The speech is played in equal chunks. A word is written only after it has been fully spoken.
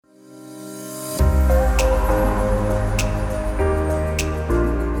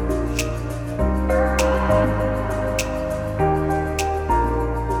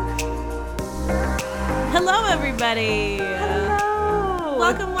everybody. Hello.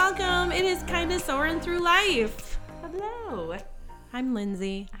 Welcome. It is Kinda Soaring Through Life. Hello. I'm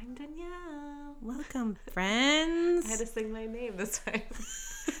Lindsay. I'm Danielle. Welcome, friends. I had to sing my name this time.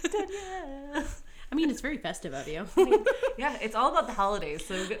 Danielle. I mean, it's very festive of you. Yeah, it's all about the holidays,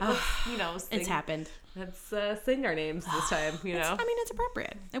 so let's, sing. It's happened. Let's sing our names this time, It's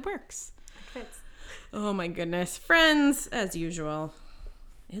appropriate. It works. It fits. Oh my goodness. Friends, as usual,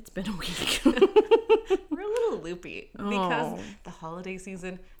 it's been a week. We're a little loopy because Oh. the holiday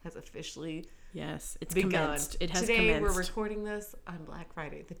season has officially Yes, it's begun. commenced. It has Today commenced. we're recording this on Black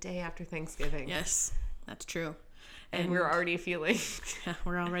Friday, the day after Thanksgiving. Yes, that's true. And we're already feeling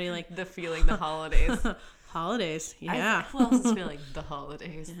We're already like the holidays. holidays. Yeah. Who else is feeling the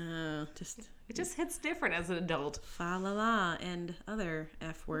holidays? It Just hits different as an adult. fa la la and other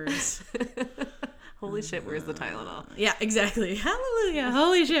F words. Holy shit, where's the Tylenol? Yeah, exactly. Hallelujah.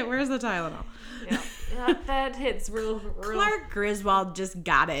 Holy shit, where's the Tylenol? Yeah, that hits real. Clark Griswold just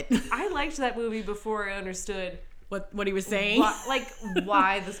got it. I liked that movie before I understood What he was saying?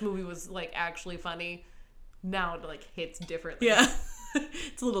 why this movie was like actually funny. Now it like hits differently. Yeah.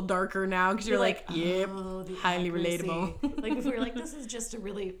 It's a little darker now because you're like, yep, the highly accuracy. relatable. Like if we were like, this is just a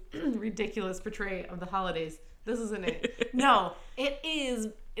really ridiculous portray of the holidays. This isn't it. No, it is,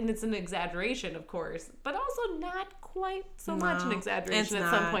 and it's an exaggeration, of course, but also not quite so much an No, exaggeration it's at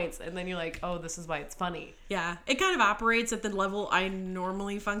some not. points. And then you're like, oh, this is why it's funny. Yeah, it kind of operates at the level I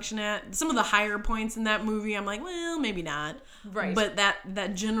normally function at. Some of the higher points in that movie, I'm like, well, maybe not. Right. But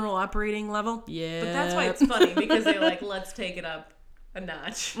that general operating level, yeah. But that's why it's funny, because they're like, let's take it up a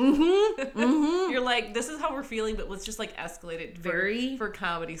notch. You're like, this is how we're feeling, but let's just like escalate it for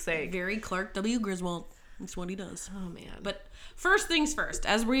comedy's sake. very Clark W. Griswold. That's what he does. Oh man. But first things first,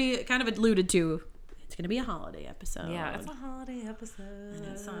 as we kind of alluded to, it's going to be a holiday episode. Yeah, it's a holiday episode. And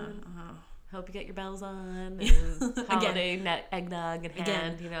it's Hope you get your bells on and holiday eggnog in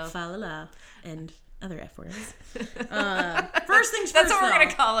hand, fa la la and other F words. First things first. That's what we're though. going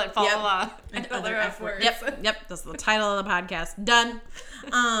to call it, fa Yep. la la. And other F words. Yep. That's the title of the podcast. Done.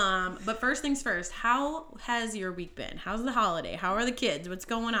 But first things first, how has your week been? How's the holiday? How are the kids? What's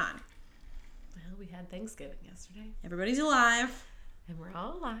going on? Well, we had Thanksgiving yesterday. Everybody's alive. And we're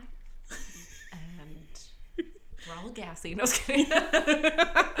all alive. And we're all gassy. No, I was kidding.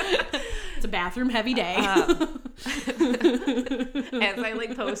 It's a bathroom heavy day. As I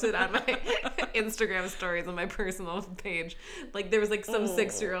like posted on my Instagram stories on my personal page, like there was like some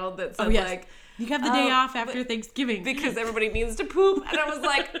 6-year-old that said like, you have the day off after Thanksgiving because everybody needs to poop, and I was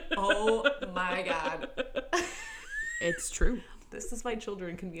like, oh my god, it's true. this is why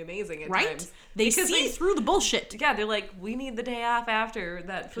children can be amazing at Right? times. They Because see through the bullshit. Yeah, they're like, we need the day off after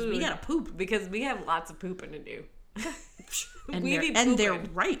that food. We gotta poop. because we have lots of pooping to do. And they're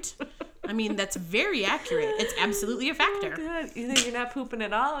right. I mean, that's very accurate. It's absolutely a factor. Oh, God. Either you're not pooping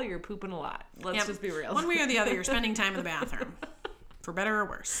at all, or you're pooping a lot. Let's just be real. One way or the other, you're spending time in the bathroom. For better or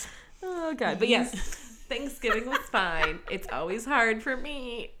worse. Oh, God. But yes, Thanksgiving was fine. It's always hard for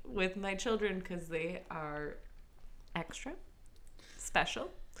me with my children because they are extra special.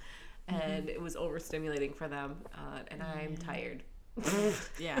 And it was overstimulating for them. And I'm tired.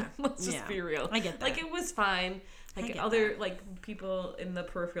 Yeah. Let's just be real. I get that. Like, it was fine. Like, get other, that. like, people in the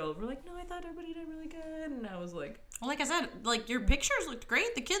peripheral were like, no, I thought everybody did really good. And I was like, Well, like I said, like your pictures looked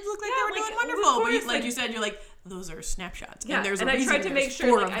great. The kids looked like Yeah, they were like, doing of wonderful. But course, like like- you said, you're like, those are snapshots. yeah. And there's And a I reason tried to there's make sure,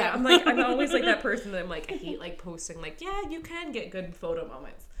 4 like, of them. I'm always like that person that I'm like, I hate, like, posting, like, yeah, you can get good photo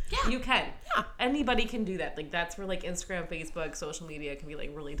moments. Yeah. You can. Yeah. Anybody can do that. Like, that's where, like, Instagram, Facebook, social media can be,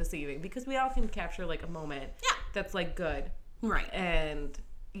 like, really deceiving because we all can capture, like, a moment that's, like, good. Right. And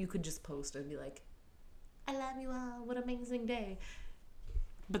you could just post and be like, I love you all. What an amazing day.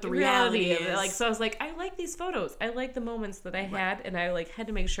 But the reality is, like, so I was like, I like these photos. I like the moments that I had. And I, like, had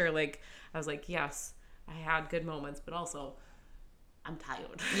to make sure, like, I was like, yes, I had good moments, but also I'm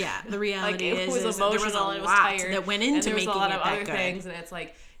tired. yeah, the reality Like, it was is emotional, there was a it was lot tired, that went and into there was making a lot it of that other good. things, and it's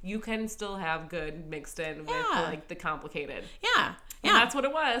like you can still have good mixed in with Yeah. like the complicated. Yeah. And that's what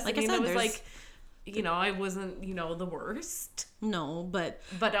it was. Like I I mean, said, it was there's- like, I wasn't, the worst, No, but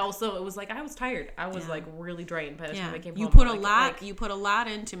also it was like I was tired. I was like really drained by the time I came you home. put a Like, lot. You put a lot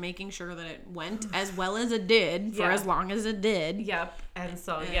into making sure that it went as well as it did for Yeah. as long as it did. Yep. And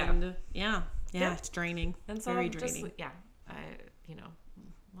so And yeah, Yep. it's draining. and so very I'm just, draining.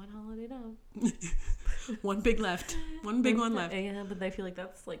 one holiday down. One big left. One big one left. Yeah, but I feel like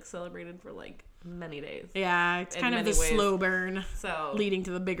that's like celebrated for like many days. Yeah, it's In kind of many the ways. slow burn So leading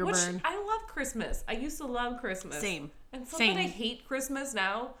to the bigger which burn. I love Christmas. I used to love Christmas. Same. And so Same. that I hate Christmas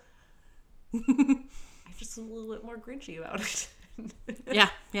now, I'm just a little bit more grinchy about it. Yeah.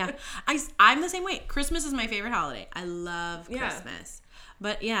 I'm the same way. Christmas is my favorite holiday. I love Christmas.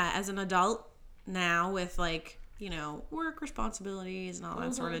 But yeah, as an adult now with like, work responsibilities and all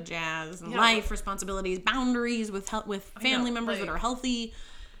that sort of jazz and life responsibilities, boundaries with family members that are healthy,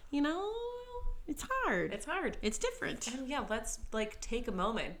 it's hard. It's hard. It's different. And let's like take a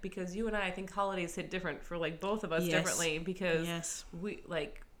moment, because you and I think holidays hit different for like both of us differently, because we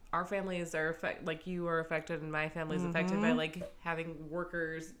like our families are you are affected and my family is affected by like having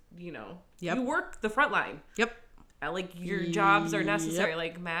workers, you work the front line. Yep. Like your jobs are necessary.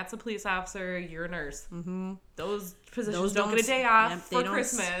 Like Matt's a police officer, you're a nurse. Mm-hmm. Those positions don't get a day off for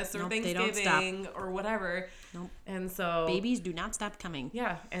Christmas or Thanksgiving or whatever. Nope. And so babies do not stop coming.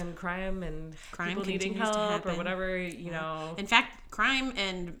 Yeah, and crime people needing help or whatever, In fact, crime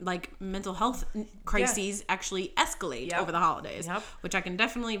and like mental health crises actually escalate over the holidays, which I can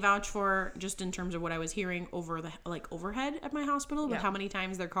definitely vouch for, just in terms of what I was hearing over the overhead at my hospital, with how many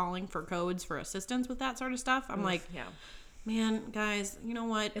times they're calling for codes for assistance with that sort of stuff. I'm like, man, guys, you know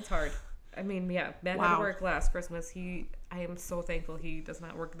what? It's hard. I mean, Matt had to work last Christmas. I am so thankful he does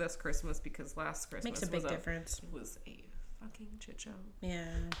not work this Christmas, because last Christmas makes a big difference. It was a fucking shit show. Yeah.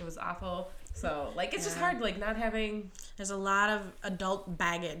 It was awful. So, like, it's just hard, like, not having... There's a lot of adult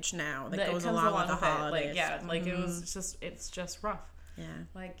baggage now that goes along with the holidays. Like, it's just rough. Yeah.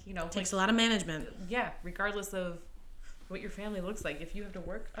 Like, it takes a lot of management. Yeah, regardless of what your family looks like. If you have to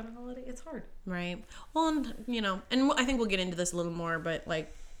work on a holiday, it's hard. Right. Well, and I think we'll get into this a little more, but,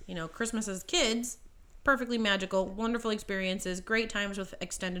 like, Christmas as kids, perfectly magical, wonderful experiences, great times with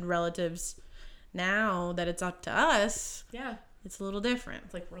extended relatives. Now that it's up to us, it's a little different.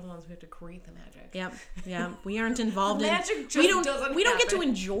 It's like we're the ones who have to create the magic. Yep. Yeah. We aren't involved in magic. We don't get to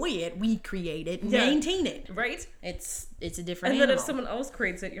enjoy it. We create it, and maintain it. Right. It's a different. And then if someone else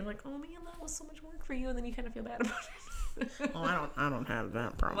creates it, you're like, oh man, that was so much work for you, and then you kind of feel bad about it. Oh, I don't have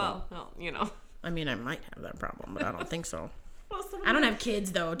that problem. Well, I mean, I might have that problem, but I don't think so. Well, I don't have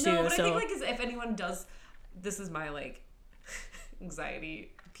kids though, too. No, but I think like if anyone does, this is my like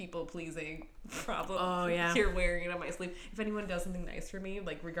anxiety, people pleasing problem. Oh yeah, here wearing it on my sleeve. If anyone does something nice for me,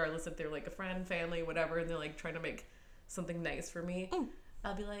 like regardless if they're like a friend, family, whatever, and they're like trying to make something nice for me,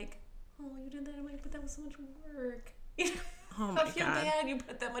 I'll be like, oh, you did that. I'm like, but that was so much work. Oh my I feel bad you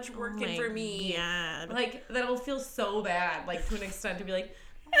put that much work in for me. Yeah, like that'll feel so bad, like to an extent, to be like,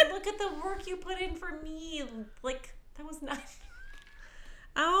 oh, look at the work you put in for me. Like that was not.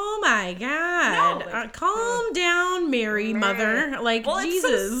 Oh my God! No, like, calm down, Mary, mother. Like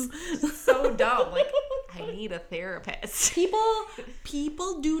Jesus, it's so dumb. Like I need a therapist.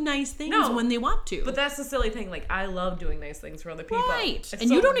 People do nice things when they want to. But that's the silly thing. Like I love doing nice things for other people. Right, and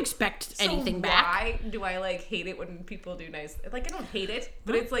you don't expect anything back. Why do I like hate it when people do nice? Like I don't hate it,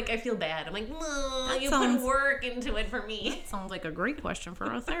 but it's like I feel bad. I'm like, no, you put work into it for me. That sounds like a great question for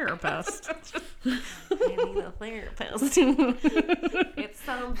a therapist. I need a therapist. It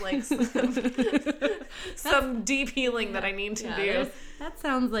sounds like some deep healing that I need to do. That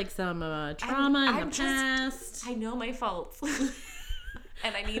sounds like some trauma in the past. I know my faults.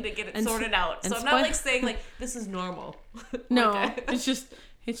 And I need to get it sorted out. So I'm not like saying like this is normal. No, it's just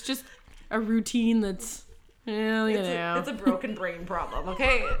a routine that's it's a broken brain problem,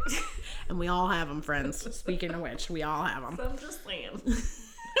 okay? And we all have them, friends. Speaking of which, we all have them. So I'm just saying.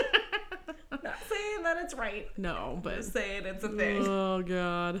 Not saying that it's right. No, but just saying it's a thing. Oh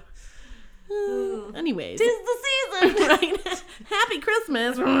God. Anyways, 'tis the season, right? Happy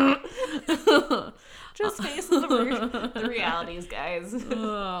Christmas. Just facing the realities, guys.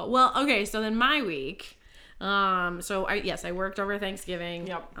 Well, okay. So then my week. I worked over Thanksgiving.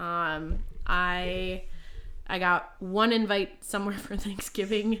 Yep. I got one invite somewhere for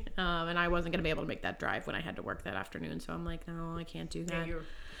Thanksgiving, and I wasn't gonna be able to make that drive when I had to work that afternoon. So I'm like, no, I can't do that.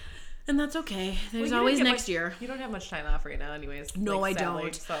 And that's okay. There's always next year. You don't have much time off right now anyways. No, like, I sadly,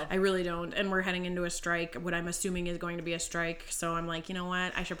 don't. So. I really don't. And we're heading into a strike, what I'm assuming is going to be a strike. So I'm like, you know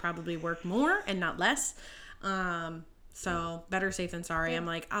what? I should probably work more and not less. So better safe than sorry. Yeah. I'm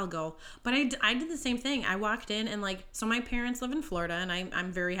like, I'll go. But I did the same thing. I walked in and like, so my parents live in Florida and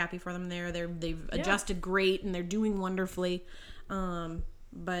I'm very happy for them there. They've adjusted great and they're doing wonderfully.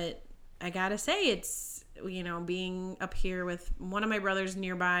 But I gotta say it's, being up here with one of my brothers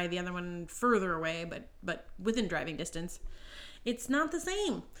nearby, the other one further away, but within driving distance, it's not the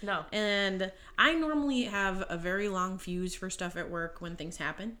same. No. And I normally have a very long fuse for stuff at work when things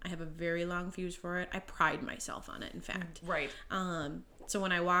happen. I have a very long fuse for it. I pride myself on it, in fact. Right. So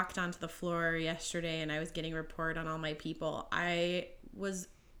when I walked onto the floor yesterday and I was getting a report on all my people, I was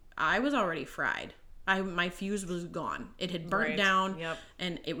already fried. My fuse was gone. It had burnt down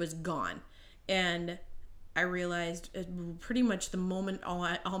and it was gone. And I realized pretty much the moment all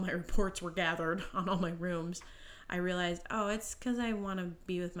my reports were gathered on all my rooms, I realized, it's because I want to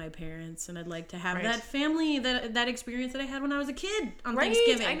be with my parents and I'd like to have that family, that experience that I had when I was a kid on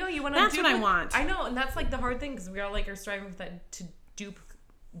Thanksgiving. I know you want to. That's what I want. I know, and that's like the hard thing because we all like are striving with that to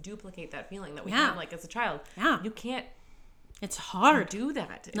duplicate that feeling that we had like as a child. Yeah, you can't. It's hard do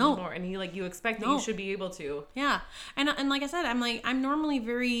that anymore, and you expect that you should be able to. Yeah, and like I said, I'm normally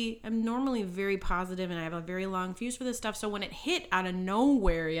very positive, and I have a very long fuse for this stuff. So when it hit out of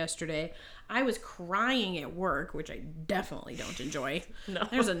nowhere yesterday, I was crying at work, which I definitely don't enjoy. No,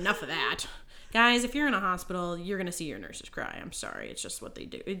 there's enough of that, guys. If you're in a hospital, you're gonna see your nurses cry. I'm sorry, it's just what they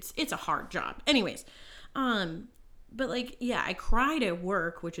do. It's a hard job. Anyways, but like, yeah, I cried at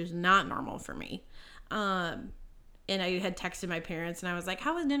work, which is not normal for me. And I had texted my parents and I was like,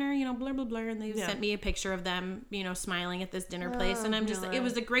 how was dinner? Blah, blah, blah. And they sent me a picture of them, smiling at this dinner place. And I'm just like, it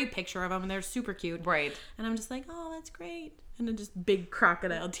was a great picture of them and they're super cute. Right. And I'm just like, oh, that's great. And then just big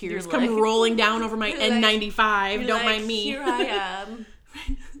crocodile tears come rolling down over my N95. Don't mind me. Here I am.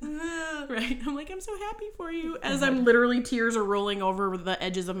 Right. I'm like, I'm so happy for you. As I'm literally, tears are rolling over the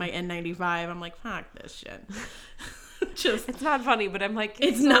edges of my N95. I'm like, fuck this shit. It's not funny, but I'm like,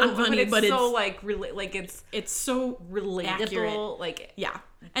 it's not funny, but it's so like it's so relatable, accurate. like yeah.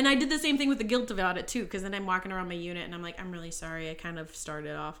 And I did the same thing with the guilt about it too, because then I'm walking around my unit and I'm like, I'm really sorry. I kind of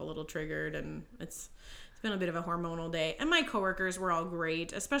started off a little triggered, and it's been a bit of a hormonal day. And my coworkers were all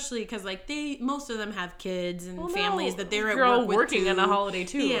great, especially because like most of them have kids and families that they're at work with working on a holiday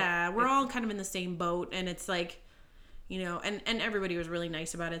too. Yeah, we're all kind of in the same boat, and it's like, and everybody was really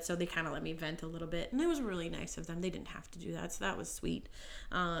nice about it, so they kind of let me vent a little bit, and it was really nice of them. They didn't have to do that, so that was sweet.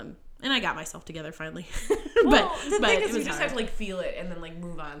 And I got myself together finally. Well, the thing is, you just have to like feel it and then like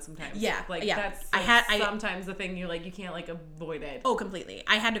move on sometimes. Yeah, like yeah. that's sometimes the thing you can't like avoid it. Oh, completely.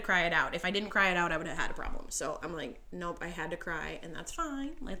 I had to cry it out. If I didn't cry it out, I would have had a problem. So I'm like, nope, I had to cry, and that's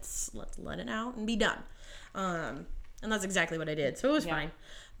fine. Let's let it out and be done. And that's exactly what I did. So it was fine.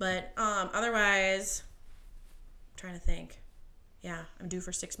 But otherwise, trying to think. Yeah, I'm due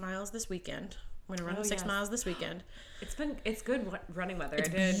for 6 miles this weekend. I'm gonna run 6 miles this weekend. It's good running weather.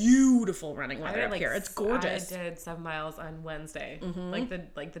 It's beautiful running weather up here. It's gorgeous. I did 7 miles on Wednesday, like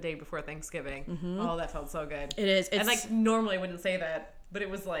the day before Thanksgiving. Oh, that felt so good. It is. And like normally I wouldn't say that, but it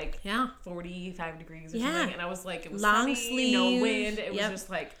was like 45 degrees or something, and I was like, it was long sunny, sleeve, no wind. It was just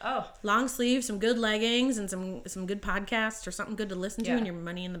like, long sleeves, some good leggings, and some good podcasts or something good to listen to, and your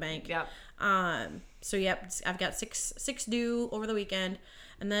money in the bank. Yep. So I've got six due over the weekend.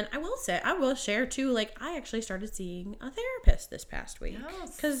 And then I will share too, like, I actually started seeing a therapist this past week.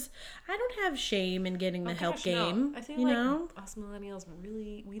 Because I don't have shame in getting the help game. No. I think, us millennials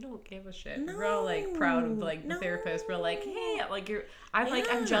really, we don't give a shit. No, we're all, like, proud of, like, the therapist. We're like, hey, like,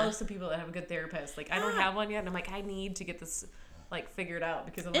 I'm jealous of people that have a good therapist. Like, I don't have one yet. And I'm like, I need to get this, like, figured out.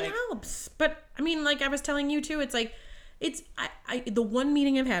 Because I'm like... It helps. But, I mean, like I was telling you too, it's like, the one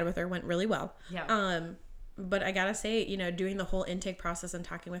meeting I've had with her went really well. Yeah. But I gotta say, doing the whole intake process and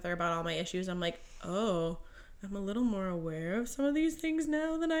talking with her about all my issues, I'm like, I'm a little more aware of some of these things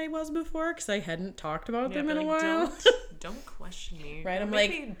now than I was before, because I hadn't talked about them in a while. Don't question me. Right?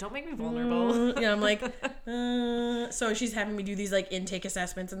 Don't make me vulnerable. Yeah, I'm like, so she's having me do these like intake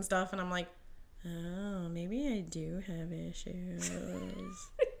assessments and stuff, and I'm like, oh, maybe I do have issues.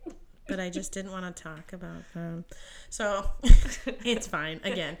 But I just didn't want to talk about them. So it's fine.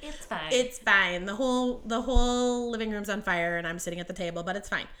 Again, it's fine. The whole living room's on fire and I'm sitting at the table, but it's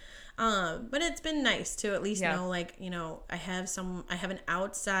fine. But it's been nice to at least know, like, I have an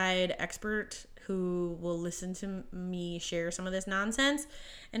outside expert who will listen to me share some of this nonsense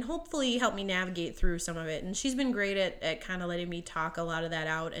and hopefully help me navigate through some of it. And she's been great at kind of letting me talk a lot of that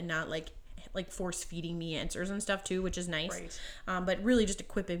out and not like force feeding me answers and stuff too, which is nice. Right. But really just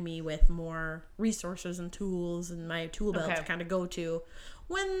equipping me with more resources and tools and my tool belt to kind of go to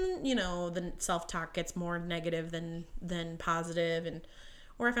when, the self-talk gets more negative than positive, and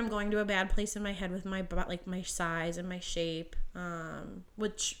or if I'm going to a bad place in my head with my size and my shape,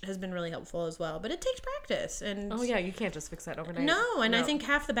 which has been really helpful as well. But it takes practice. And you can't just fix that overnight. No, and I think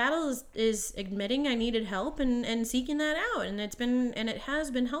half the battle is admitting I needed help and seeking that out, and it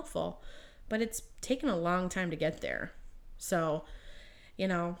has been helpful. But it's taken a long time to get there. So,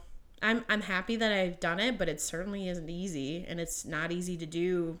 I'm happy that I've done it, but it certainly isn't easy, and it's not easy to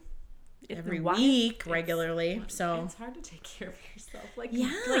do every week regularly. So it's hard to take care of yourself. Like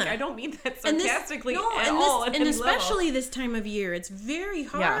I don't mean that sarcastically and especially this time of year, it's very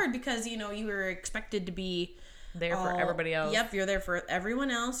hard because you were expected to be there for everybody else. Yep, you're there for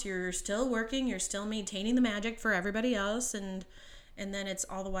everyone else. You're still working. You're still maintaining the magic for everybody else, and and then it's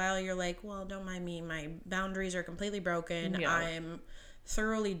all the while you're like, well, don't mind me. My boundaries are completely broken. Yeah. I'm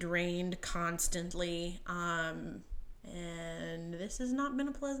thoroughly drained constantly. And this has not been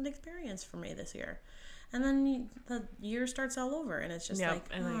a pleasant experience for me this year. And then the year starts all over, and it's just like,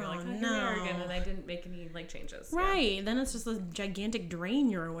 and then you're like, oh, here we no. are again, and I didn't make any like changes. Right. Then it's just a gigantic drain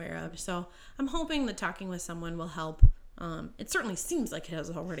you're aware of. So I'm hoping that talking with someone will help. It certainly seems like it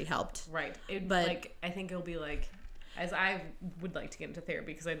has already helped. Right. But like, I think it'll be like, as I would like to get into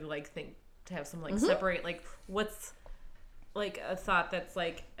therapy, because I'd like think to have some like separate, like what's like a thought that's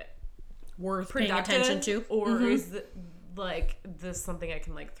like worth paying attention to, or is like this something I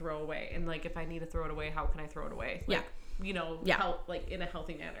can like throw away, and like if I need to throw it away, how can I throw it away? Like, help, like in a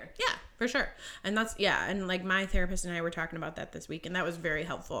healthy manner. Yeah, for sure. And that's and like my therapist and I were talking about that this week, and that was very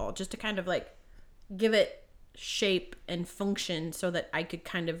helpful, just to kind of like give it shape and function so that I could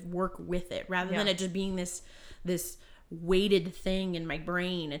kind of work with it rather than it just being this weighted thing in my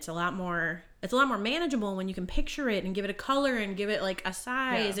brain. It's a lot more manageable when you can picture it and give it a color and give it like a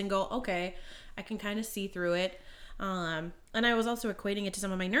size and go, okay, I can kind of see through it. And I was also equating it to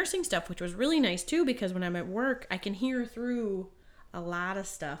some of my nursing stuff, which was really nice too, because when I'm at work, I can hear through a lot of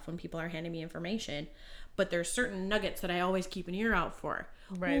stuff when people are handing me information, but there's certain nuggets that I always keep an ear out for.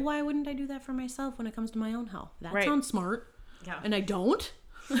 Right. Well, why wouldn't I do that for myself when it comes to my own health? That sounds smart. Yeah. And I don't.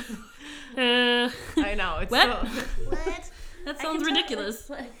 I know. It's what? What? That sounds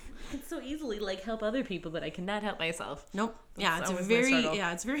ridiculous. I can so easily like help other people, but I cannot help myself. Nope.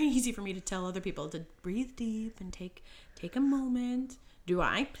 It's very easy for me to tell other people to breathe deep and take a moment. Do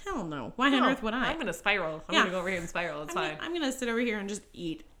I? Hell no. Why on earth would I? I'm gonna spiral. I'm gonna go over here and spiral. It's fine. I'm gonna sit over here and just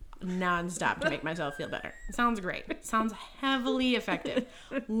eat nonstop to make myself feel better. It sounds great. It sounds heavily effective.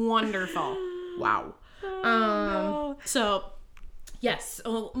 Wonderful. Wow. No. So yes,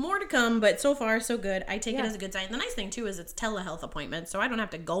 more to come, but so far so good. I take it as a good sign. The nice thing too is it's telehealth appointments, so I don't have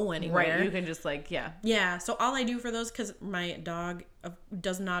to go anywhere. Right, you can just like Yeah, so all I do for those, because my dog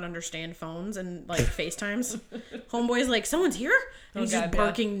does not understand phones and like FaceTimes. Homeboy's like, someone's here, and he's just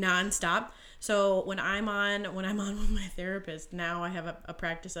barking nonstop. So when I'm on with my therapist, now I have a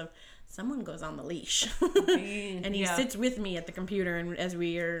practice of someone goes on the leash and he sits with me at the computer, and as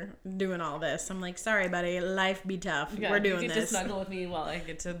we are doing all this, I'm like, sorry buddy, life be tough. We're doing you this. Just snuggle with me while I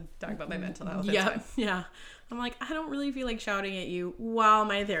get to talk about my mental health. Yeah. I'm like, I don't really feel like shouting at you while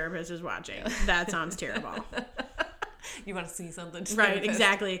my therapist is watching. That sounds terrible. You want to see something? Right,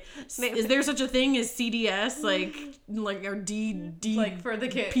 exactly. Is there such a thing as CDS, like or D like for the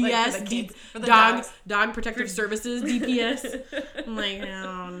kids, PS, for the dogs, Dog Protective Services, DPS? I'm like,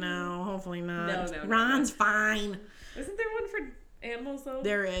 oh no, hopefully not. No, Ron's fine. Isn't there one for animals though?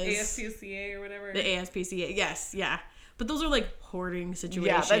 There is ASPCA or whatever. The ASPCA, yes, yeah. But those are like hoarding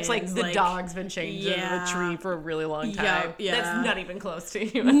situations. Yeah, that's like the dog's been chained to the tree for a really long time. Yeah. That's not even close to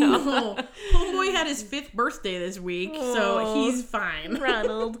you. No. Homeboy had his 5th birthday this week, so he's fine.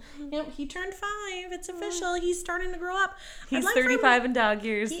 Ronald. Yep, he turned 5. It's official. He's starting to grow up. He's 35 in dog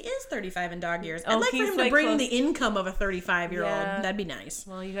years. He is 35 in dog years. I'd like for him to bring the income of a 35-year-old. Yeah. That'd be nice.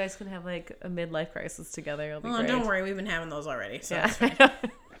 Well, you guys can have like a midlife crisis together. It'll be great. Don't worry. We've been having those already, so that's fine.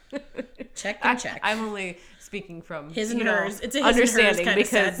 Check. I'm only speaking from his and hers. It's a his understanding and hers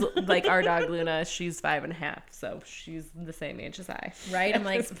because like our dog Luna, she's 5.5, so she's the same age as I. Right. I'm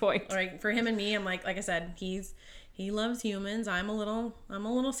like, this point. Right. For him and me, I'm like I said, he loves humans. I'm a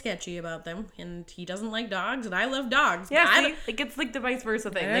little sketchy about them, and he doesn't like dogs, and I love dogs. Yeah. Like it's like the vice versa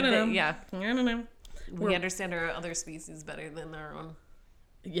thing. I don't know. I don't know. We understand our other species better than our own.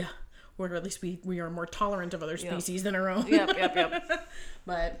 Yeah. Or at least we are more tolerant of other species than our own. Yep.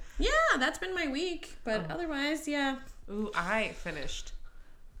 But yeah, that's been my week. But otherwise, yeah. Ooh, I finished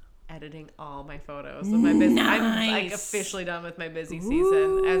editing all my photos of my busy. Nice. I'm like officially done with my busy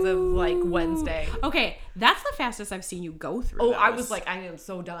season as of like Wednesday. Okay, that's the fastest I've seen you go through. Oh, I was like, I am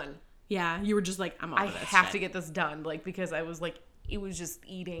so done. Yeah, you were just like, I'm over this. I have to get this done, like because I was like. It was just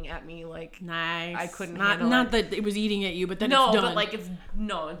eating at me like nice. I couldn't not that it was eating at you, but then it's done. But like it's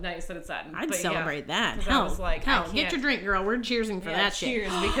nice that it's done. I'd celebrate that. Hell, I was like, get your drink, girl. We're cheersing for that shit.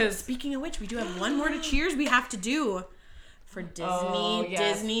 Cheers, because speaking of which, we do have one more to cheers we have to do for Disney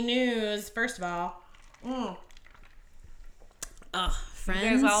Disney news. First of all, friends.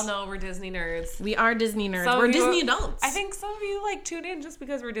 You guys all know we're Disney nerds. We are Disney nerds. We're Disney adults. I think some of you like tune in just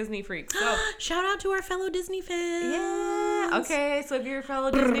because we're Disney freaks. So shout out to our fellow Disney fans. Yeah. Okay, so if you're a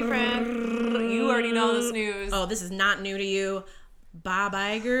fellow Disney friend, you already know this news. Oh, this is not new to you. Bob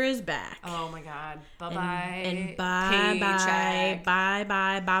Iger is back. Oh my God. Bye-bye. And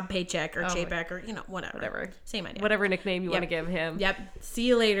bye-bye Bob Paycheck or Chapek or, whatever. Same idea. Whatever nickname you want to give him. Yep. See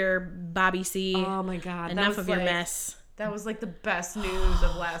you later, Bobby C. Oh my God. Enough of your mess. That was like the best news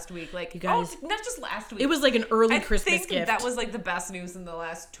of last week. Like, you guys, not just last week. It was like an early Christmas think gift. That was like the best news in the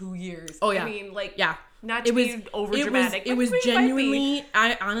last 2 years. Oh yeah. I mean, like, yeah. Not to be over dramatic. It was genuinely.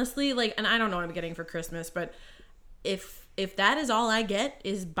 I honestly like, and I don't know what I'm getting for Christmas, but if that is all I get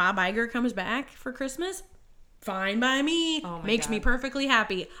is Bob Iger comes back for Christmas, fine by me. Oh my Makes God. me perfectly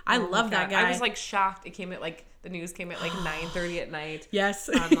happy. I love that guy. I was like shocked. It came at like the news came at like 9:30 at night. Yes.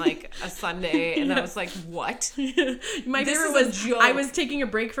 On like a Sunday, and I was like, "What?" My This favorite is a was joke. I was taking a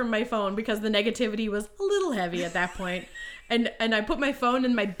break from my phone because the negativity was a little heavy at that point. And I put my phone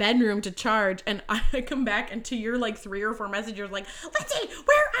in my bedroom to charge, and I come back, and to your like 3 or 4 messages like, Lindsay,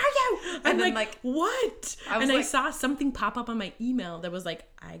 where are you? I'm like, what? I saw something pop up on my email that was like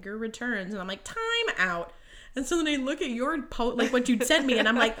Iger returns, and I'm like, time out. And so then I look at your post, like what you'd sent me, and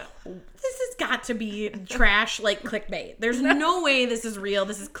I'm like, this has got to be trash, like clickbait. There's no way this is real.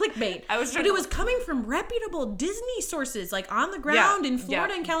 This is clickbait. But it was coming from reputable Disney sources, like on the ground in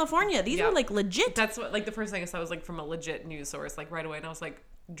Florida and California. These were like legit. That's what, like the first thing I saw was like from a legit news source, like right away, and I was like,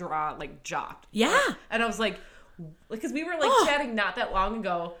 jocked. Yeah. And I was like, because we were like chatting not that long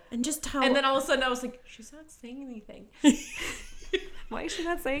ago, and and then all of a sudden I was like, she's not saying anything. Why is she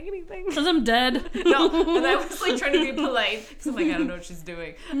not saying anything? Because I'm dead. No, and I was like trying to be polite because I'm like, I don't know what she's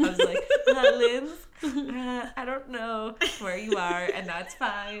doing. I was like, Linz, I don't know where you are, and that's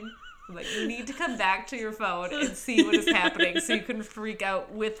fine. I'm like, you need to come back to your phone and see what is happening so you can freak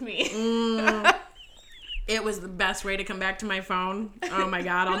out with me. It was the best way to come back to my phone. Oh my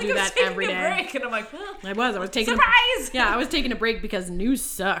God, I'll like, do that every day. Break, and I'm like, well, I was taking surprise. I was taking a break because news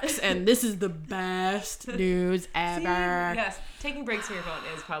sucks, and this is the best news ever. Yes, taking breaks from your phone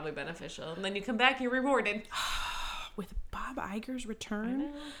is probably beneficial, and then you come back, you're rewarded. With Bob Iger's return,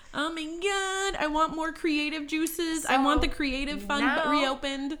 oh my God, I want more creative juices. I want the creative fund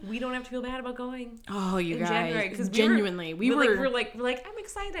reopened. We don't have to feel bad about going. Oh, you guys, January, because genuinely, we were like I'm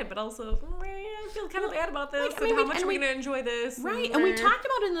excited, but also I feel kind of bad about this. Like, how much are we gonna enjoy this? Right, and we talked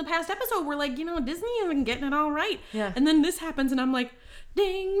about it in the past episode. We're like, Disney isn't getting it all right. Yeah, and then this happens, and I'm like,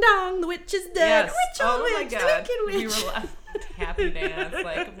 ding dong, the witch is dead. Yes. Witch, oh my witch, God, witch. We were happy dance.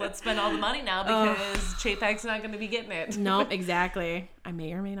 Like, let's spend all the money now because Chapek's not going to be getting it. Nope, exactly. I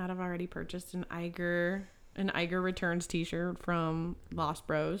may or may not have already purchased an Iger Returns t-shirt from Lost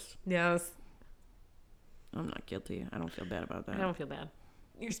Bros. Yes. I'm not guilty. I don't feel bad about that. I don't feel bad.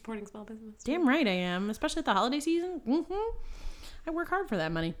 You're supporting small business. Damn right I am, especially at the holiday season. I work hard for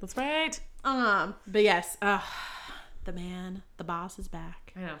that money. That's right. But yes, the boss is back.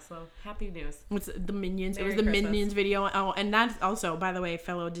 I know, so happy news. What's the Minions? Merry it was the Christmas. Minions video. Oh, and that's also, by the way,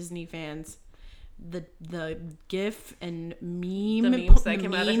 fellow Disney fans, the GIF and meme, memes that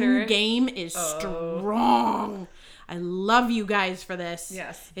came out of her. game is strong. I love you guys for this.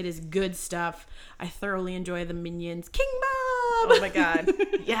 Yes. It is good stuff. I thoroughly enjoy the Minions. King Bob! Oh my God.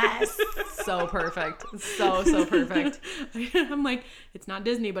 Yes. So perfect. So perfect. I'm like, it's not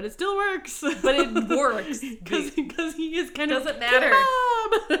Disney, but it still works. But it works. Because he is kind Doesn't of matter.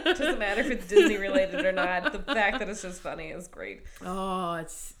 King Bob! Doesn't matter if it's Disney related or not. The fact that it's just funny is great. Oh,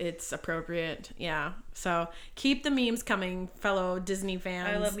 it's appropriate. Yeah. So keep the memes coming, fellow Disney fans.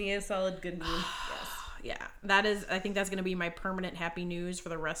 I love me a solid good meme. Yes. Yeah. I think that's going to be my permanent happy news for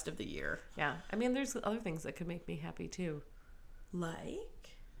the rest of the year. Yeah. I mean, there's other things that could make me happy too.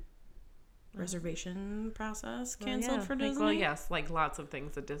 Like reservation process canceled for Disney? Well, yes, like lots of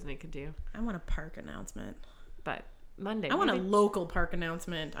things that Disney could do. I want a park announcement. But Monday. I want a local park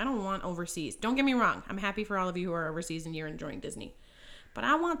announcement. I don't want overseas. Don't get me wrong. I'm happy for all of you who are overseas and you're enjoying Disney. But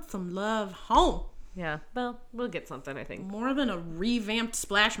I want some love home. Yeah. Well, we'll get something, I think. More than a revamped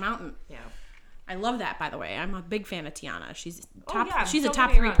Splash Mountain. Yeah. I love that, by the way. I'm a big fan of Tiana. She's She's a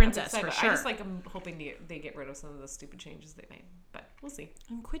top 3 princess for sure. I just I'm hoping they get rid of some of the stupid changes they made, but we'll see.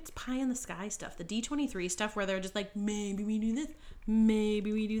 And quit pie in the sky stuff, the D23 stuff where they're just like, maybe we do this,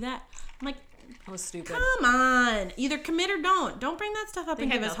 maybe we do that. I'm like, that was stupid. Come on, either commit or don't bring that stuff up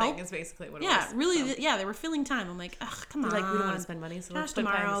and give us hope. Is basically what it was. So. Really, they were filling time. I'm like, ugh, come on. Like, we don't want to spend money, so let's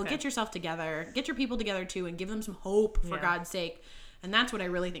tomorrow. Get yourself together, get your people together too, and give them some hope for God's sake. And that's what I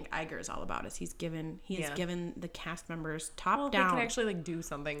really think Iger is all about. Is he has given the cast members down. They can actually do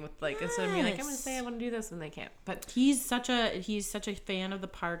something with instead of being like, I'm gonna say I want to do this, and they can't. But he's such a fan of the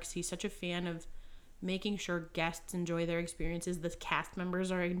parks. He's such a fan of making sure guests enjoy their experiences. The cast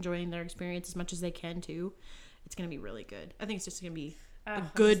members are enjoying their experience as much as they can too. It's gonna be really good. I think it's just gonna be a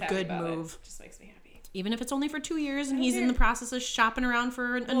good move. It just makes me happy. Even if it's only for 2 years and he's in the process of shopping around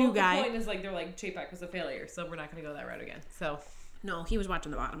for a new guy. The point is they're like, Chapek was a failure, so we're not gonna go that route again. So. No, he was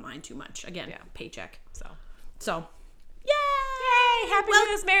watching the bottom line too much. Again, paycheck. So, yay! Yay! Happy New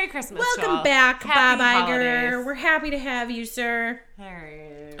Year's, Merry Christmas. Welcome y'all. back, Happy Bob Iger. holidays. We're happy to have you, sir.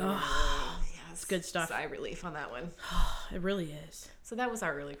 Oh, It's good stuff. Sigh relief on that one. It really is. So that was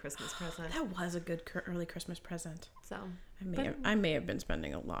our early Christmas present. That was a good early Christmas present. So I may have been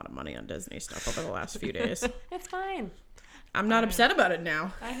spending a lot of money on Disney stuff over the last few days. it's fine. I'm not upset about it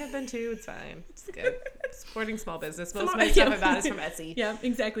now. I have been too. It's fine. It's good. Supporting small business. Most of Smart- my stuff I bought is from Etsy. Yeah,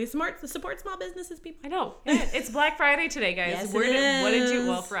 exactly. Support small businesses, people. I know. Yeah, it's Black Friday today, guys. Yes, What did you? is.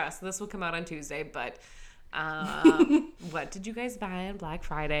 Well, for us, this will come out on Tuesday. But what did you guys buy on Black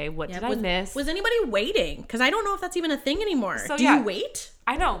Friday? What did I miss? Was anybody waiting? Because I don't know if that's even a thing anymore. So, Do yeah. you wait?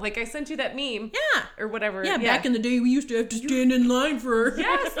 I know. Like I sent you that meme. Yeah. Or whatever. Yeah, back in the day, we used to have to stand in line for.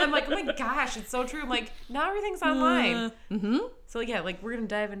 Yes, I'm like, oh my gosh, it's so true. I'm like, now everything's online. Mm-hmm. So yeah, like we're gonna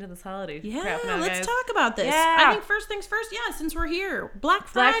dive into this holiday Yeah, crap now, let's guys. talk about this. Yeah. I think first things first. Yeah, since we're here, Black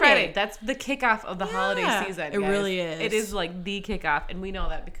Friday. Black Friday. That's the kickoff of the holiday season. It guys. really is. It is like the kickoff, and we know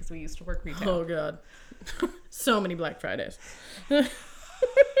that because we used to work retail. Oh god, so many Black Fridays.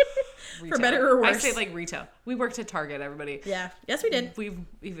 Retail. For better or worse. I say like retail. We worked at Target, everybody. Yeah. Yes, we did.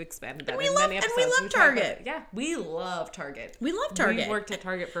 We've expanded that we in love- many and episodes. we love talked about Target. it. Yeah, we love Target. We love Target. We worked at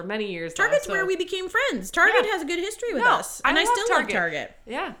Target for many years. Target's now, so- where we became friends. Target Yeah. has a good history with No, us, and I love still love Target.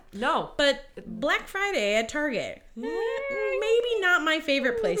 Yeah, no. But Black Friday at Target, maybe not my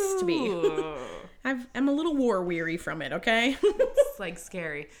favorite place to be. Ooh. I'm a little war weary from it. Okay. It's like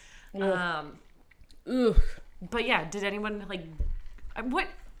scary. Ooh. But yeah, did anyone like what?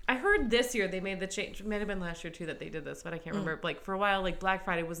 I heard this year they made the change. It might have been last year too that they did this, but I can't remember. Like for a while, like Black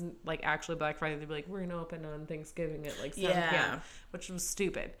Friday wasn't like actually Black Friday. They'd be like, we're gonna open on Thanksgiving at like 7 p.m., which was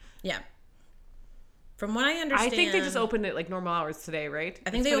stupid. Yeah. From what I understand, I think they just opened it like normal hours today, right? I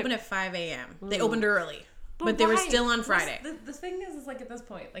think they opened at 5 a.m. They opened early, but they were why? still on Friday. The thing is like at this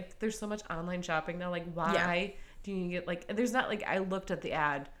point, like there's so much online shopping now. Like why do you get like? There's not like I looked at the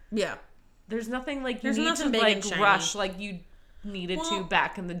ad. Yeah. There's nothing like you There's need nothing to big like and shiny. rush like you needed to Well,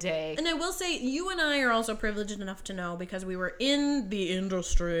 back in the day. And I will say, you and I are also privileged enough to know, because we were in the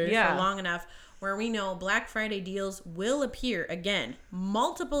industry for long enough, where we know Black Friday deals will appear again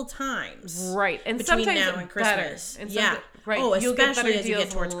multiple times. Right. And between sometimes now and Christmas. And yeah. Right. Oh, You'll get especially better as you get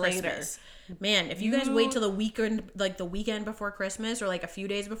deals towards later. Christmas. Man, if you guys wait till the weekend, like the weekend before Christmas, or like a few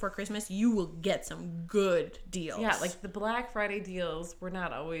days before Christmas, you will get some good deals. Yeah, like the Black Friday deals were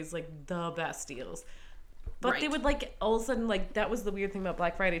not always like the best deals. But they would like all of a sudden like that was the weird thing about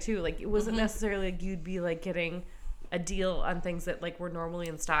Black Friday too. Like it wasn't necessarily like you'd be like getting a deal on things that like were normally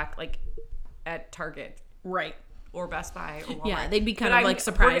in stock like at Target. Right. Or Best Buy or Walmart. Yeah, they'd be kind But of like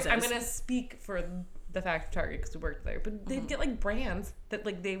surprises. I'm going to speak for the fact of Target because we worked there. But they'd get like brands that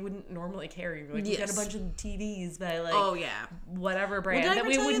like they wouldn't normally carry. Like you got a bunch of TVs by like whatever brand did I that ever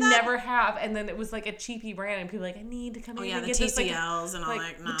we tell you would that? never have. And then it was like a cheapy brand and people were like, I need to come in and the get this. Like, TCLs and all like,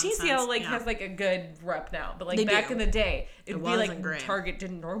 that the nonsense. TCL like has like a good rep now. But like They back do. in the day, it'd be wasn't like great. Target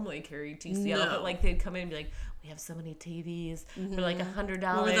didn't normally carry TCL. No. But like they'd come in and be like, we have so many TVs for like $100.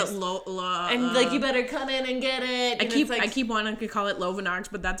 Remember the And like you better come in and get it. I And keep it's like, I keep wanting to call it Lovenox,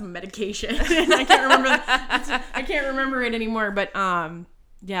 but that's a medication. And I can't remember. I can't remember it anymore. But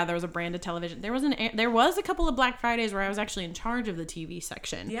yeah, there was a brand of television. There was a couple of Black Fridays where I was actually in charge of the TV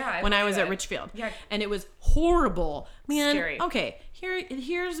section. Yeah, when I was at that. Richfield. Yeah. And it was horrible. Man. Scary. Okay,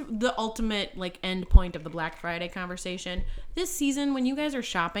 here's the ultimate like end point of the Black Friday conversation. This season, when you guys are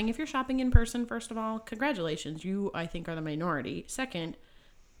shopping, if you're shopping in person, first of all, congratulations. You, I think, are the minority. Second,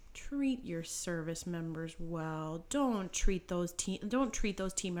 treat your service members well. Don't treat those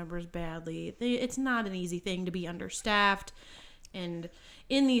team members badly. It's not an easy thing to be understaffed, and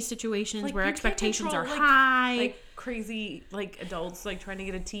in these situations like, where you can't expectations are control, high, like crazy like adults like trying to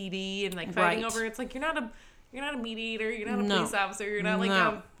get a TV and like fighting Right. over. It's like you're not a mediator. You're not a No. police officer. You're not like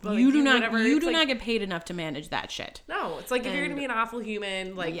no, a you do not. whatever. You It's do like, not get paid enough to manage that shit. No, it's like if you're And- gonna be an awful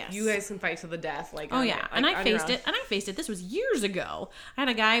human, like Yes. you guys can fight to the death. Like Oh on- yeah, like, and I on your faced own. it. And I faced it. This was years ago. I had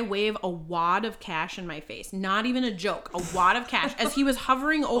a guy wave a wad of cash in my face. Not even a joke. A wad of cash as he was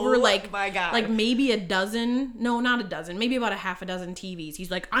hovering over Oh like my God. like maybe a dozen. No, not a dozen. Maybe about a half a dozen TVs.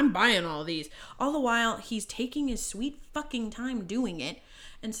 He's like, I'm buying all these. All the while he's taking his sweet fucking time doing it.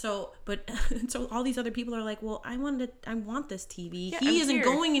 And so, so all these other people are like, well, I want this TV. Yeah, he I'm isn't here.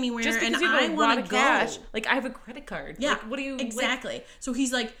 going anywhere, Just and because you have I a lot want to of go. cash. Like I have a credit card. Yeah, Like, what do you exactly? So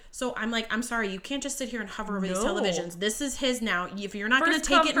he's like, so I'm like, I'm sorry, you can't just sit here and hover over these No. televisions. This is his now. If you're not going to First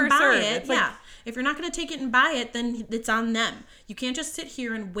take come, it and first buy serve. it, It's like- if you're not going to take it and buy it, then it's on them. You can't just sit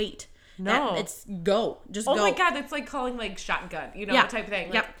here and wait. No. It's go. Just Oh go. my God, it's like calling like shotgun, Yeah. type of thing.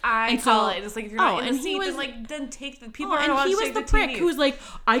 Like, Yep. I And call so- it. It's like if you're not in and the he seat, was- then like then take the people Oh, aren't and allowed he to was take the the prick TVs. who was like,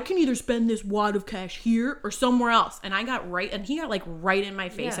 I can either spend this wad of cash here or somewhere else. And I got right, and he got like right in my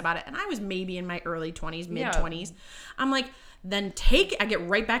face Yeah. about it. And I was maybe in my early 20s, mid Yeah. 20s. I'm like, then take it. I get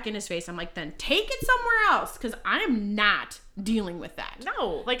right back in his face. I'm like, then take it somewhere else because I'm not dealing with that.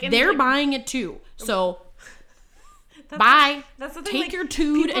 No, like and They're like, buying it too. So that's bye. That's the thing. Take like, your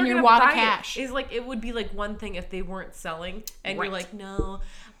tood people and are your gonna wad of buy it. cash. Is like it would be like one thing if they weren't selling, and you're Right. like, no,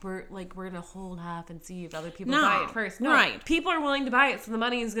 we're gonna hold off and see if other people No, buy it first. No, right. people are willing to buy it, so the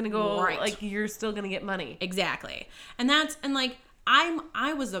money is gonna go. Right. Like you're still gonna get money. Exactly. And like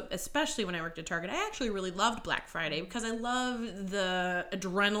I was especially when I worked at Target, I actually really loved Black Friday because I loved the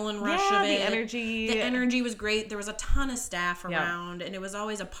adrenaline rush Yeah, of the it. energy. The energy was great. There was a ton of staff around and it was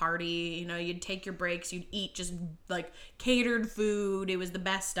always a party. You know, you'd take your breaks, you'd eat just like catered food. It was the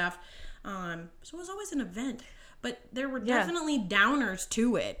best stuff. So it was always an event. But there were definitely downers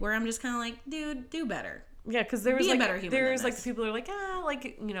to it where I'm just kind of like, dude, do better. Yeah, because there was Be a like better human there's than like this. the people who are like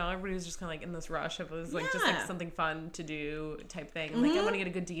everybody was just kind of like in this rush of it was like just like Yeah. something fun to do type thing and like I want to get a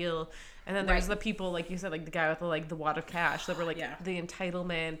good deal, and then there's the people like you said like the guy with the wad of cash that were like the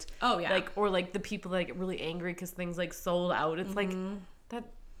entitlement. Oh, yeah. Like or like the people that get really angry because things like sold out. It's like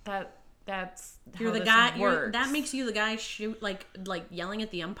that's You're how the this guy. works. That makes you the guy like yelling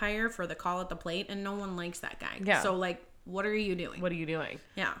at the umpire for the call at the plate, and no one likes that guy. Yeah. So like, what are you doing? What are you doing?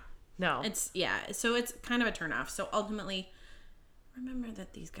 Yeah. No. So it's kind of a turnoff. So ultimately, remember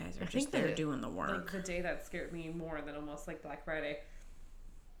that these guys are just there doing the work. Like the day that scared me more than almost like Black Friday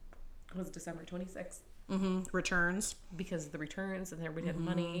was December 26th. Returns. Because of the returns and everybody had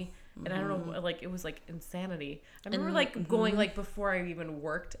money and I don't know, like it was like insanity. I remember like going like before I even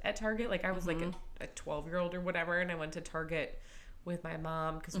worked at Target, like I was like a 12-year-old or whatever, and I went to Target with my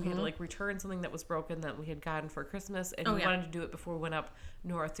mom because we had to like return something that was broken that we had gotten for Christmas, and we wanted to do it before we went up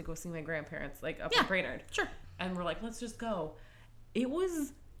north to go see my grandparents, like up in Brainerd. Sure. And we're like, let's just go. It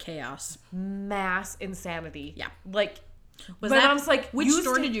was Chaos. mass insanity. Yeah. Like Was my that mom's like, which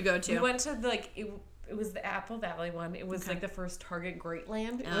store did you go to? We went to it was the Apple Valley one. It was like the first Target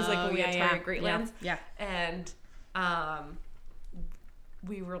Greatland. It was like when we had Target Greatlands. Yeah. And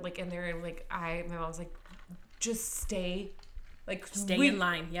we were like in there and like my mom's like, just stay. Like Stay in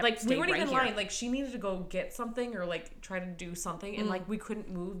line. Yep. Like Stay we weren't right even in here. line. Like she needed to go get something or like try to do something, and like we couldn't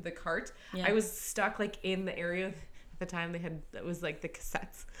move the cart. Yeah. I was stuck like in the area. At the time that was like the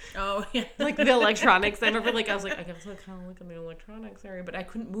cassettes, Oh yeah. like the electronics. I remember like I was like I guess I kind of look in the electronics area, but I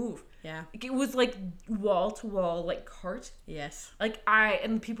couldn't move. Yeah. Like, it was like wall to wall like cart. Yes. Like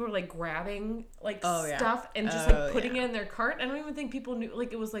and people were like grabbing like yeah. stuff and just Oh, like putting yeah. it in their cart. I don't even think people knew,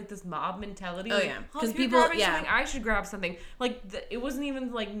 like it was like this mob mentality. Oh, like, yeah. oh, 'Cause if you're people- grabbing yeah. something, I should grab something. Like it wasn't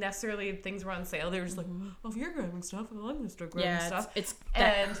even like necessarily things were on sale. They were just like, oh, if you're grabbing stuff, well, I'm gonna start grabbing Yeah. stuff. It's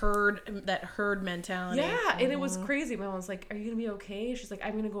that And- herd mentality. Yeah, and it was crazy. My mom's like, "Are you gonna be okay?" She's like,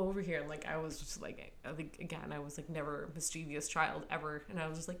 "I'm gonna go over here." And like, I was just like, I think again, I was like never a mischievous child ever, and I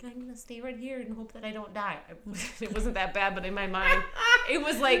was just like, "I'm gonna stay right here and hope that I don't die." It wasn't that bad, but in my mind, it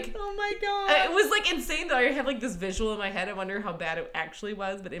was like, Oh my god. it was like insane though. I have like this visual in my head. I wonder how bad it actually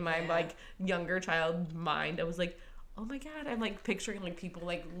was, but in my like younger child mind, I was like, "Oh my god!" I'm like picturing like people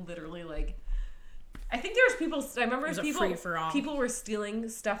like literally like. I think there was people. I remember was a people. free-for-all. People were stealing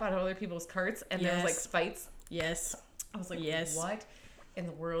stuff out of other people's carts, and there was like Yes. fights. Yes. I was like, Yes. what in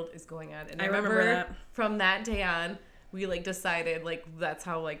the world is going on? And I I remember remember that. from that day on, we like decided like that's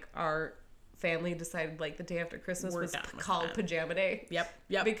how like our family decided like the day after Christmas We're was done with called that. Pajama Day.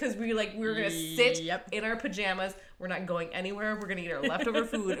 Yep. Because we were gonna sit Yep. in our pajamas. We're not going anywhere. We're gonna eat our leftover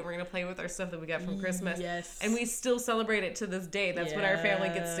food and we're gonna play with our stuff that we got from Christmas. Yes. And we still celebrate it to this day. That's when our family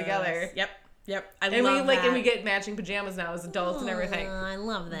gets together. Yep. Yep. I And love we like that. and we get matching pajamas now as adults and everything. I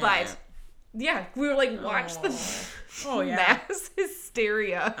love that. But yeah, we were like watch the Oh, yeah. mass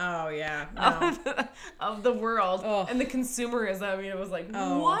hysteria Oh yeah. No. of the world Oh. and the consumerism. I mean, it was like,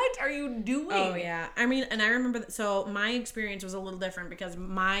 what are you doing? Oh yeah. I mean, and I remember so my experience was a little different because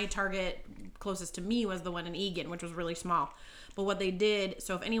my Target closest to me was the one in Eagan, which was really small. But what they did,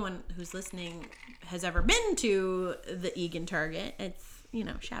 so if anyone who's listening has ever been to the Eagan Target, it's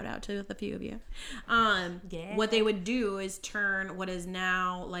shout out to the few of you. What they would do is turn what is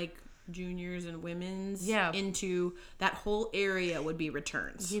now like juniors and women's into that whole area would be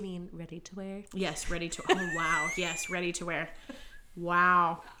returns. You mean ready to wear? Yes, ready to. Oh wow, yes, ready to wear.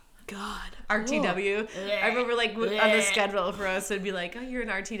 Wow. God. RTW. Ooh. I remember like on the schedule for us, it'd be like, oh, you're an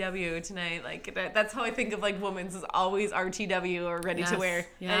RTW tonight. Like that's how I think of like women's is always RTW or ready to wear.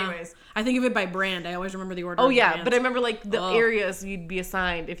 Yeah. Anyways. I think of it by brand. I always remember the order. Oh of yeah, brands. but I remember like the areas you'd be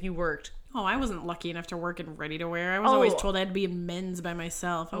assigned if you worked. Oh, I wasn't lucky enough to work in ready to wear. I was always told I had to be in men's by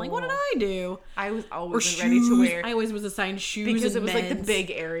myself. I'm like, what did I do? I was Or always shoes. in ready to wear. I always was assigned shoes Because and it was like the men's. big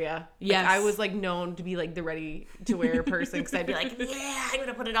area. Yes. Like, I was like known to be like the ready to wear person because I'd be like, yeah, I'm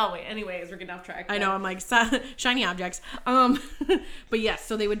gonna put it all away. Anyways, we're getting off track. I know, I'm like shiny objects. But yes,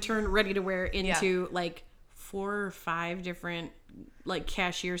 so they would turn ready to wear into like 4 or 5 different like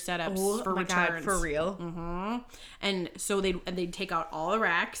cashier setups for returns. God, for real. And so they'd take out all the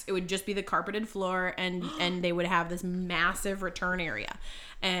racks. It would just be the carpeted floor, and they would have this massive return area.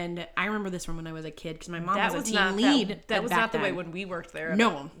 And I remember this from when I was a kid because my mom was a team lead. That was not the way when we worked there.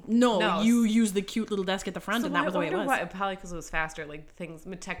 No. You used the cute little desk at the front, and that was the way it was. Probably because it was faster. Like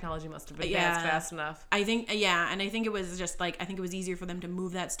technology must have been fast enough. I think, and I think it was just like, I think it was easier for them to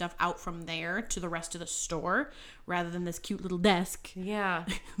move that stuff out from there to the rest of the store rather than this cute little desk. Yeah,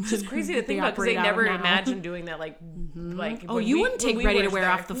 which is crazy to think about because they never imagined doing that. Like oh, you wouldn't take ready to wear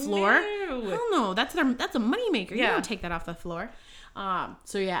off the floor. No. Hell no, that's a moneymaker. Yeah. You don't take that off the floor.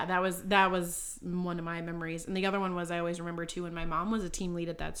 So yeah, that was one of my memories. And the other one was I always remember too when my mom was a team lead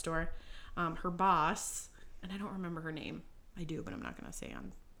at that store. Her boss, and I don't remember her name. I do, but I'm not gonna say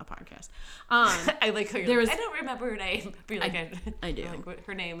on a podcast. I like how you're I don't remember her name. But you're like, I do. Like,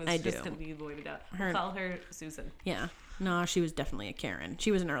 her name is just gonna be voided out. Call her Susan. Yeah. No, she was definitely a Karen.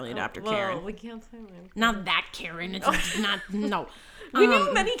 She was an early adopter well, Karen. We can't say that. Not that Karen. It's not. No. We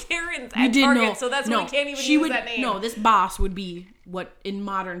knew many Karens at Target, so that's why we can't even use that name. No, this boss would be what in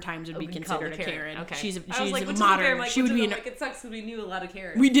modern times would be considered a Karen. Okay. She's like, a modern. Like, she would be. Like, it sucks because we knew a lot of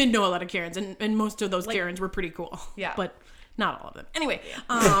Karens. We did know a lot of Karens, and most of those Karens were pretty cool. Yeah. But not all of them. Anyway,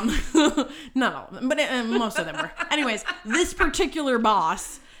 not all of them, but most of them were. Anyways, this particular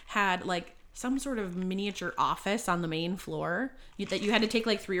boss had like some sort of miniature office on the main floor that you had to take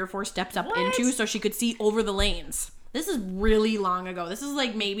like 3 or 4 steps up into so she could see over the lanes. This is really long ago. This is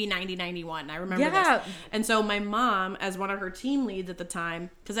like maybe 91. I remember this. And so my mom, as one of her team leads at the time,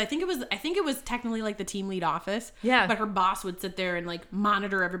 because I think it was technically like the team lead office. Yeah. But her boss would sit there and like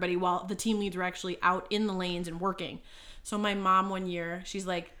monitor everybody while the team leads were actually out in the lanes and working. So my mom one year, she's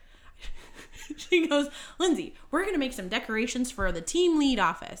like, she goes, Lindsay, we're going to make some decorations for the team lead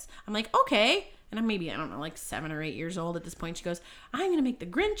office. I'm like, okay. And I'm maybe, I don't know, like 7 or 8 years old at this point. She goes, I'm going to make the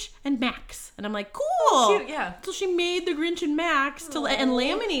Grinch and Max. And I'm like, cool. Cute, yeah. So she made the Grinch and Max and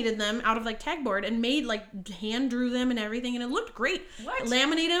laminated them out of like tagboard and made like hand drew them and everything. And it looked great. What?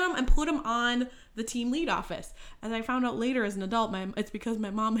 Laminated them and put them on the team lead office. And I found out later as an adult, it's because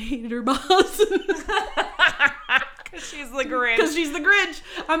my mom hated her boss. She's the Grinch. Because she's the Grinch.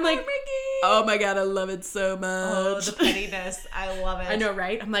 I'm like, oh my God, I love it so much. Oh, the pettiness. I love it. I know,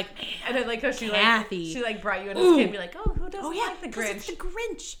 right? I'm like, and then like how she Kathy. like brought you in as a kid and be like, oh, who doesn't like the Grinch? It's the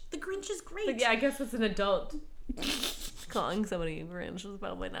Grinch. The Grinch is great. But yeah, I guess as an adult, calling somebody a Grinch was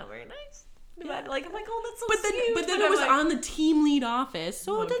probably not very nice. Yeah. Like I'm like, oh, that's so cute. But then it was like, on the team lead office,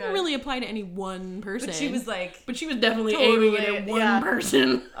 so it didn't God. really apply to any one person. But she was like, definitely aiming it at one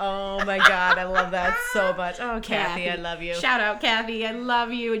person. Oh my God, I love that so much. Oh, Kathy, I love you. Shout out, Kathy, I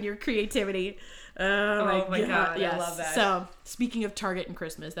love you and your creativity. Oh my God, yes. I love that. So speaking of Target and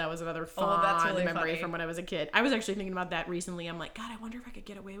Christmas, that was another fun memory from when I was a kid. I was actually thinking about that recently. I'm like, God, I wonder if I could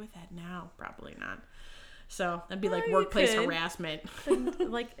get away with that now. Probably not. So that'd be like workplace harassment.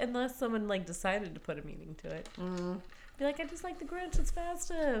 Like unless someone like decided to put a meaning to it. Be like, I just like the Grinch. It's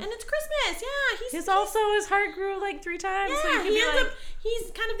festive, and it's Christmas. Yeah, his heart grew like 3 times. Yeah, so you can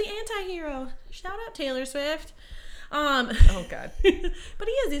he's kind of the anti-hero. Shout out Taylor Swift. Oh God. But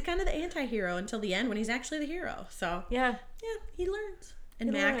he is. He's kind of the anti-hero until the end when he's actually the hero. So yeah, he learns.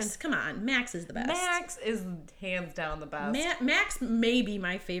 And Max, come on, Max is the best. Max is hands down the best. Max may be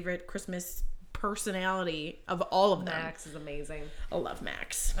my favorite Christmas personality of all of them. Max is amazing. I love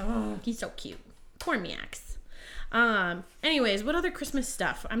Max. Oh, he's so cute. Poor Max. Anyways, what other Christmas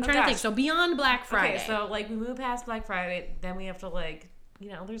stuff? I'm trying to think. So beyond Black Friday. Okay, so like we move past Black Friday, then we have to like,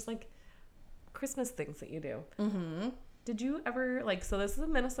 there's like Christmas things that you do. Mm-hmm. Did you ever so this is a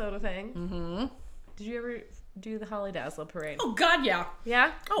Minnesota thing. Mm-hmm. Did you ever do the Holly Dazzle parade? Oh God, yeah.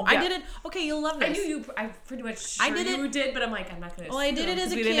 Yeah? Oh, yeah. I did it. Okay, you'll love this. I pretty much sure you did, but I'm like, I'm not going to. Well, I did it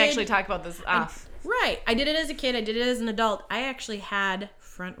as a kid. We didn't actually talk about this off. Right. I did it as a kid. I did it as an adult. I actually had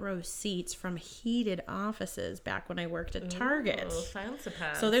front row seats from heated offices back when I worked at Target. Oh, fancy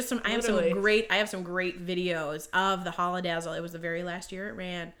pants. So I have some great videos of the Holidazzle. It was the very last year it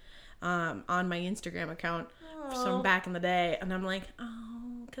ran on my Instagram account from back in the day, and I'm like,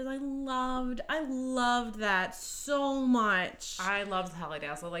 oh because I loved that so much. I loved the Holly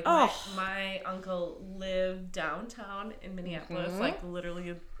Dazzle. Like, my uncle lived downtown in Minneapolis, like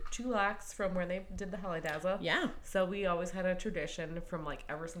literally 2 blocks from where they did the Holly Dazzle. Yeah. So we always had a tradition from, like,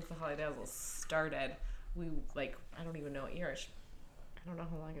 ever since the Holly Dazzle started. We, like, I don't even know what year. I don't know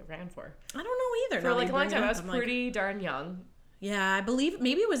how long it ran for. I don't know either. For, like, a long time. I was pretty darn young. Yeah, I believe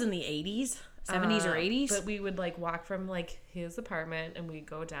maybe it was in the 80s. 70s or 80s. But we would, like, walk from, like, his apartment and we'd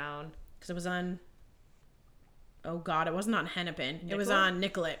go down. Because it was on... Oh, God. It wasn't on Hennepin. Nicollet? It was on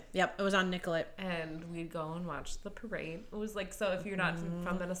Nicollet. Yep. It was on Nicollet. And we'd go and watch the parade. It was, like... So if you're not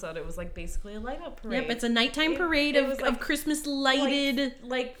from Minnesota, it was, like, basically a light-up parade. Yep. It's a nighttime parade of Christmas lighted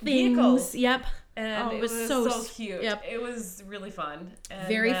like things. Vehicles. Yep. And it was so cute. Yep. It was really fun. And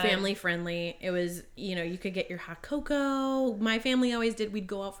very family friendly. It was, you could get your hot cocoa. My family always did. We'd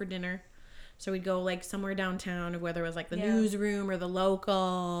go out for dinner. So we'd go, like, somewhere downtown, whether it was, like, the newsroom or the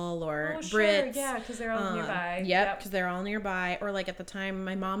local or Brits. Yeah, because they're all nearby. Yep, because they're all nearby. Or, like, at the time,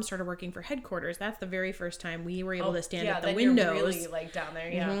 my mom started working for headquarters. That's the very first time we were able to stand at the windows. You're really, like, down there,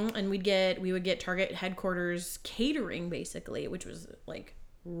 And we would get Target headquarters catering, basically, which was, like,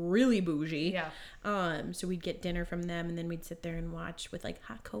 really bougie. Yeah. So we'd get dinner from them, and then we'd sit there and watch with, like,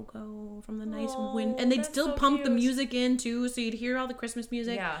 hot cocoa from the nice wind. And they'd still pump the music in, too, so you'd hear all the Christmas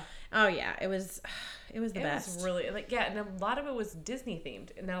music. Yeah. Oh, yeah. It was the best. It was really, like, yeah, and a lot of it was Disney themed.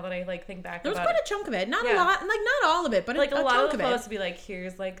 And now that I, like, think back there was quite a chunk of it. Not a lot, like, not all of it, but like, a lot chunk of of it. clothes to be like,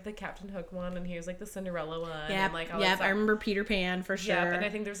 here's, like, the Captain Hook one, and here's, like, the Cinderella one. Yeah, and, like, all yeah. that stuff. I remember Peter Pan for sure. Yeah, and I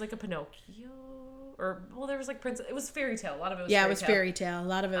think there's, like, a Pinocchio. Or, well, there was, like, Princess. It was fairy tale. A lot of it was fairy tale. Yeah, it was fairy tale. A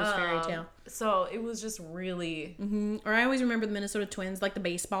lot of it was fairy tale. So it was just really... Mm-hmm. Or I always remember the Minnesota Twins, like the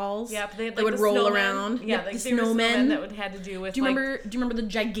baseballs. Yeah, they would roll around. Yeah, like like, the snowmen that would had to do with. Do you remember the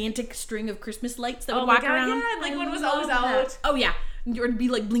gigantic string of Christmas lights that would oh walk my God, around? Yeah, like one was always out. Oh yeah, it would be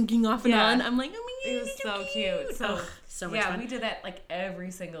like blinking off and on. I'm like, oh my God, it was so cute. So much fun. We did that like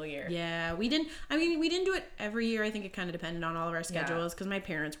every single year. Yeah, we didn't. I mean, we didn't do it every year. I think it kind of depended on all of our schedules because my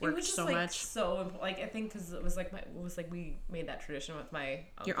parents worked so much. So like I think because it was like we made that tradition with my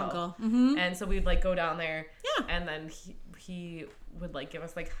uncle. Your uncle. Mm-hmm. And so we'd like go down there. Yeah. And then he would like give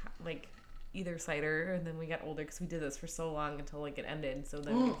us like either cider, and then we got older because we did this for so long until like it ended. So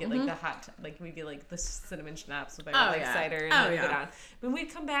then we'd get like the hot, like we'd get like the cinnamon schnapps with cider, and then we'd go down. But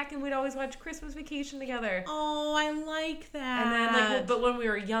we'd come back and we'd always watch Christmas Vacation together. Oh, I like that. And then like, but when we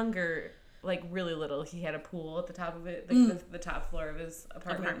were younger, like really little, he had a pool at the top of it, like the top floor of his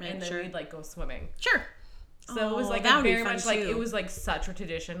apartment, and then we'd like go swimming. Sure. So it was like very much like it was like such a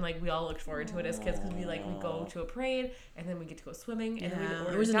tradition. Like we all looked forward to it as kids because we go to a parade and then we get to go swimming and then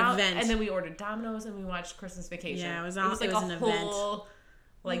we ordered an event. And then we ordered Domino's and we watched Christmas Vacation. Yeah, it was like an whole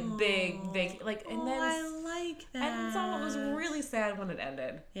like big like and then I like that. And so it was really sad when it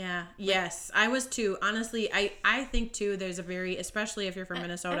ended. Yeah. Yes, I was too. Honestly, I think too. There's a very, especially if you're from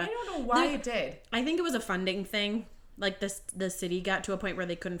Minnesota. And I don't know why it did. I think it was a funding thing. Like the city got to a point where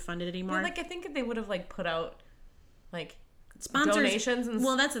they couldn't fund it anymore. Well, like I think if they would have like put out like sponsors, donations and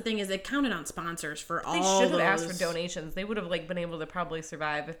well, that's the thing is they counted on sponsors for all. They should have asked for donations. They would have like been able to probably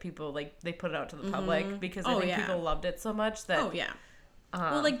survive if people like they put it out to the public because I think people loved it so much that. Oh yeah.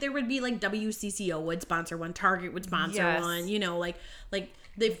 Well, like there would be like WCCO would sponsor one, Target would sponsor one, like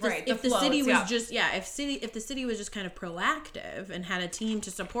if the city was just if the city was just kind of proactive and had a team to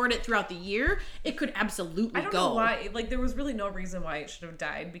support it throughout the year, it could absolutely go. I don't know why, like there was really no reason why it should have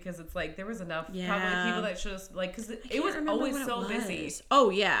died because it's like there was enough probably people that should have like because it was always so busy. Oh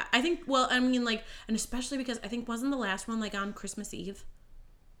yeah, I think I mean like and especially because I think wasn't the last one like on Christmas Eve.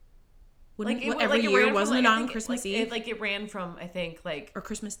 Every year wasn't it on Christmas Eve? It ran from I think like or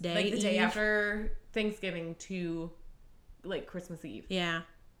Christmas Day, like the day after Thanksgiving to like Christmas Eve. Yeah,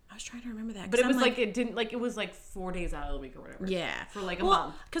 I was trying to remember that, but it was like it didn't like it was like 4 days out of the week or whatever. Yeah, for like a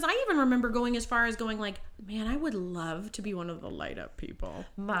month. Because I even remember going as far as going like, man, I would love to be one of the light up people.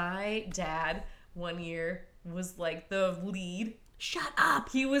 My dad one year was like the lead. Shut up.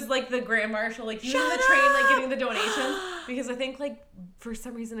 He was like the grand marshal, like he was in the train, like getting the donations. Because I think like for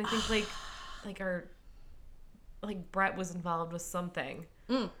some reason I think like our like Brett was involved with something.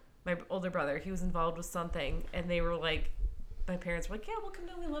 My older brother, he was involved with something, and they were like, my parents were like, yeah, we'll come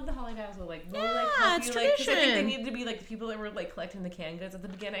down. We love the Holly Dazzle. Like, we'll like help it's you. Tradition. Like, because I think they needed to be like the people that were like collecting the canned goods at the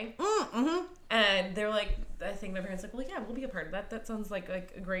beginning. Mm-hmm. And they're like, I think my parents were like, well, yeah, we'll be a part of that. That sounds like a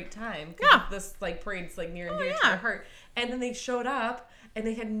great time. Yeah. This like parade's like near and dear to their heart. And then they showed up, and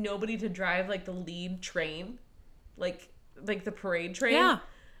they had nobody to drive like the lead train, like the parade train. Yeah.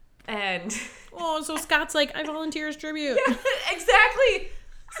 And so Scott's like, I volunteer as tribute. Yeah, exactly.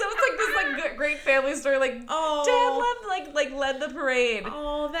 So it's like this like great family story. Like Dad led the parade.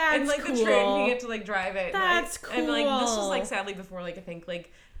 Oh, that's and like cool. the train, you get to like drive it. That's cool. And like this was like cool. sadly before like I think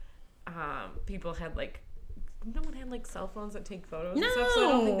like people had like no one had like cell phones that take photos and stuff. So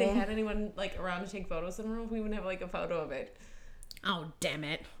I don't think they had anyone like around to take photos. I don't know if we would have like a photo of it. Oh, damn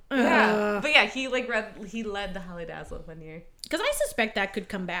it. Yeah, but yeah, he led the Holly Dazzle one year. Because I suspect that could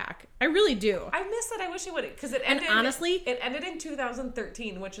come back. I really do. I miss it. I wish it would, because it ended. And honestly, it ended in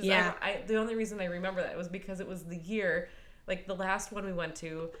 2013, which is the only reason I remember that was because it was the year, like the last one we went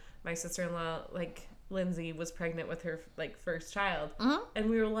to. My sister-in-law, like Lindsay, was pregnant with her like first child, and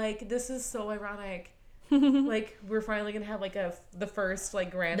we were like, "This is so ironic." Like we're finally gonna have like the first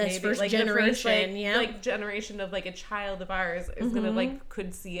like grandbaby, first like generation, the first, like generation of like a child of ours is gonna like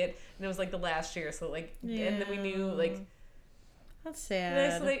could see it, and it was like the last year, so like and then we knew like that's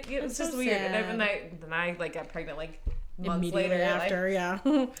sad. so, like, it was just so weird, sad. and then I like got pregnant like months Immediately later after, yeah.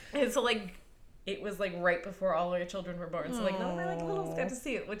 and so like it was like right before all our children were born, so like none of my like littles got to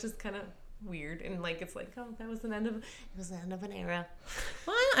see it, which is kind of weird, and like it's like, oh, that was the end of an era.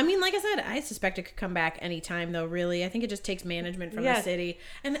 Well, I mean, like I said, I suspect it could come back anytime, though. Really, I think it just takes management from the city.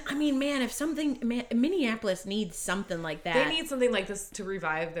 And I mean, man, if Minneapolis needs something like that. They need something like this to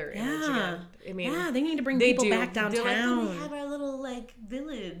revive their image again. I mean, they need to bring people back downtown. They're like, we have our little like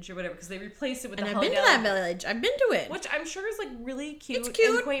village or whatever, because they replaced it with. And the I've been to that village. I've been to it, which I'm sure is like really cute, It's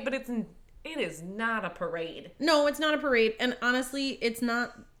cute. and quaint, but it is not a parade. No, it's not a parade, and honestly, it's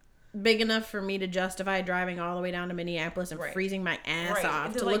not big enough for me to justify driving all the way down to Minneapolis and freezing my ass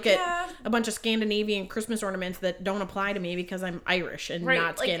off to look at a bunch of Scandinavian Christmas ornaments that don't apply to me because I'm Irish and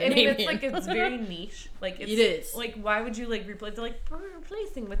not Scandinavian. I mean, it's like it's very niche. Like it is. Like, why would you like replace? They're like, we're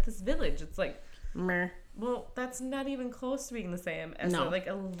replacing with this village. It's like, well, that's not even close to being the same as like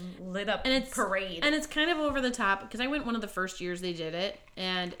a lit up parade. And it's kind of over the top because I went one of the first years they did it,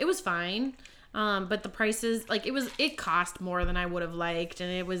 and it was fine. But the prices, like it cost more than I would have liked,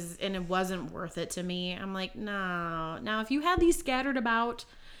 and it wasn't worth it to me. I'm like, no. Now, if you had these scattered about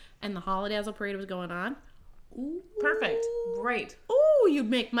and the Holiday Dazzle parade was going on, perfect, right? Ooh, you'd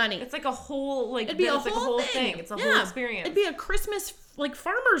make money. It's like a whole it'd be a whole thing. It's a whole experience. It'd be a Christmas like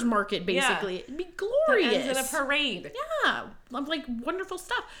farmers market basically. It'd be glorious. That ends in a parade. Yeah, like wonderful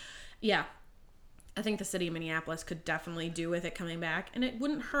stuff. Yeah. I think the city of Minneapolis could definitely do with it coming back, and it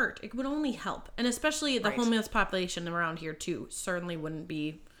wouldn't hurt. It would only help. And especially the homeless population around here, too, certainly wouldn't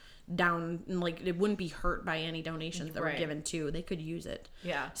be down, like, it wouldn't be hurt by any donations that were given, too. They could use it.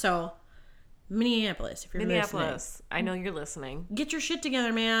 Yeah. So, Minneapolis, if you're listening. I know you're listening. Get your shit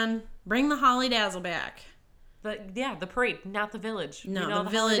together, man. Bring the Holly Dazzle back. The parade, not the village. No, the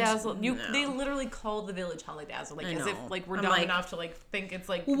village. Dazzle, they literally call the village Holly Dazzle, like as if like we're dumb enough to like think it's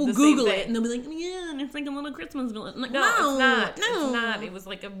like we'll the Google same it thing. and they'll be like, yeah, it's like a little Christmas village. I'm like, no, it's not. No, it's not. It was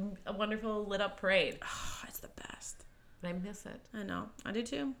like a wonderful lit up parade. Oh, it's the best. And I miss it. I know. I do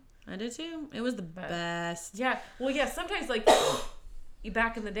too. It was the best. Yeah. Well, yeah. Sometimes like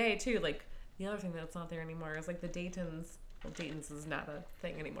back in the day too. Like the other thing that's not there anymore is like the Dayton's. Well, Dayton's is not a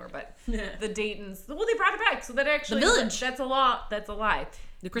thing anymore, but the Dayton's. Well, they brought it back, so that actually the village. That's a lot. That's a lie.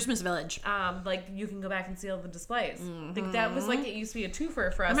 The Christmas village. Like you can go back and see all the displays. I think that was like it used to be a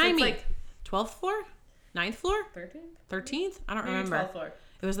twofer for us. Remind me. Like 12th floor, 9th floor, 13th. I don't remember. 12th floor.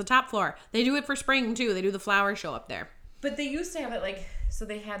 It was the top floor. They do it for spring too. They do the flower show up there. But they used to have it like, so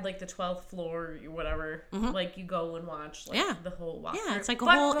they had like the 12th floor or whatever. Like you go and watch like the whole walkthrough. Yeah, it's like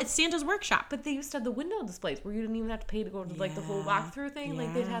it's Santa's workshop. But they used to have the window displays where you didn't even have to pay to go to like the whole walkthrough thing.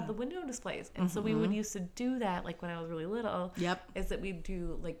 Like they'd have the window displays. And so we would used to do that like when I was really little. Yep. Is that we'd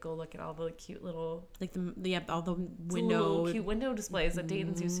do like go look at all the cute little like all the little cute window displays that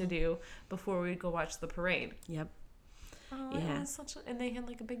Dayton's used to do before we'd go watch the parade. Yep. Oh, yeah, it was and they had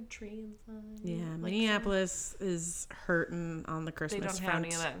like a big tree inside. Yeah, like, Minneapolis is hurting on the Christmas front. They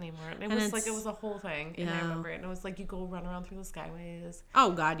don't have any of that anymore. It was a whole thing, and I remember it. And it was like you go run around through the skyways.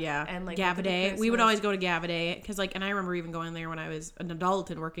 Oh God, yeah. And like Gavaday, we would always go to Gavaday because and I remember even going there when I was an adult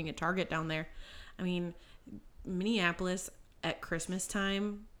and working at Target down there. I mean, Minneapolis at Christmas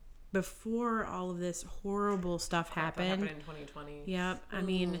time. Before all of this horrible stuff happened in 2020. Yep. I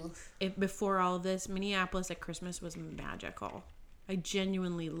mean, before all of this, Minneapolis at Christmas was magical. I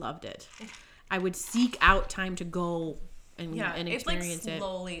genuinely loved it. I would seek out time to go and experience it. Like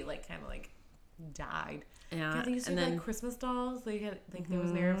slowly, like kind of like died. Yeah, they used to and have then like Christmas dolls. They had like there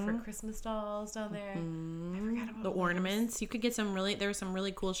was an area for Christmas dolls down there. I forgot about the those. ornaments. You could get there were some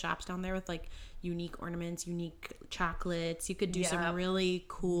really cool shops down there with like unique ornaments, unique chocolates. You could do some really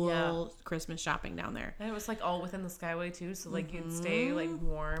cool Christmas shopping down there. And it was like all within the Skyway too, so like you'd stay like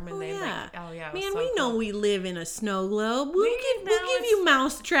warm and then like it was Man, so we know cool. we live in a snow globe. We'll give you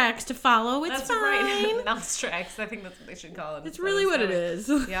mouse tracks to follow. It's That's fine. right. Mouse tracks. I think that's what they should call it. It's really what it is.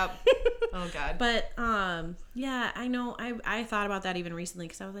 Yep. Oh God. But yeah, I know. I thought about that even recently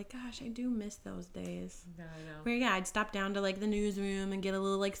because I was like, gosh, I do miss those days. Yeah, I know. Where I'd stop down to like the newsroom and get a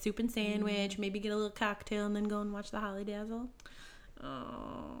little like soup and sandwich, maybe get a little cocktail, and then go and watch the Holly Dazzle.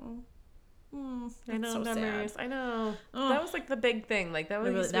 Oh, I know so memories. sad. I know. Oh. That was like the big thing. Like that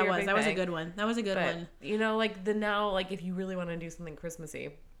was that was a good one. That was a good But, one. you know, like now, like if you really want to do something Christmassy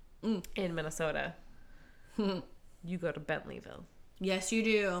in Minnesota, you go to Bentleyville. Yes, you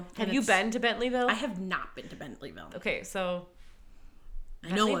do. Have you been to Bentleyville? I have not been to Bentleyville. Okay, so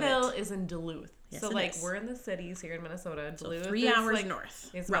I know Bentleyville is in Duluth. Yes, so it like is. we're in the cities here in Minnesota. Duluth 3 is, hours like, north.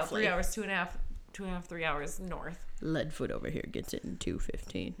 It's about roughly. 3 hours, 2.5, 3 hours north. Leadfoot over here gets it in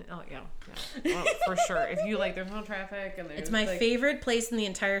 2:15. Oh yeah. Well, for sure. If you like, there's no traffic and there's. It's my like, favorite place in the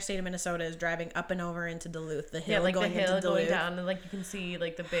entire state of Minnesota is driving up and over into Duluth. The hill like going the hill into Duluth. going down, and like you can see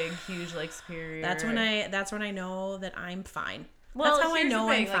like the big, huge Lake Superior. That's when I know that I'm fine. Well, that's how I here's the know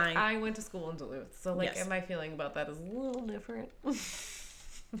I'm thing, like, fine. I went to school in Duluth, so like, Yes. my feeling about that is a little different.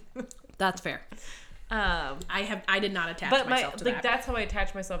 That's fair. I did not attach But myself to that. that's how I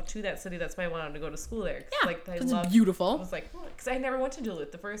attached myself to that city. That's why I wanted to go to school there. Yeah, like I it's loved. beautiful. I was like, because I never went to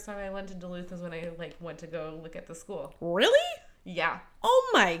Duluth. The first time I went to Duluth is when I like went to go look at the school. Really? Yeah.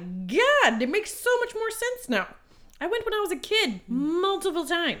 Oh my god! It makes so much more sense now. I went when I was a kid multiple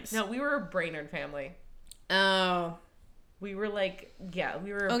times. No, we were a Brainerd family. Oh. We were like,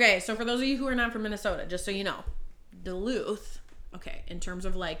 we were. Okay, so for those of you who are not from Minnesota, just so you know, Duluth, okay, in terms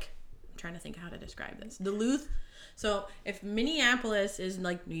of like, I'm trying to think how to describe this. Duluth, so if Minneapolis is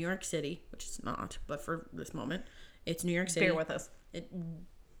like New York City, which it's not, but for this moment, it's New York City. Bear with us.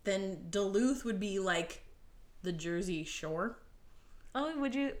 Then Duluth would be like the Jersey Shore. Oh,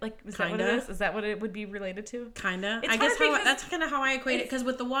 would you like? Is that what Kinda. it is? Is that what it would be related to? Kinda. It's I guess hard because that's kind of how I equate it, because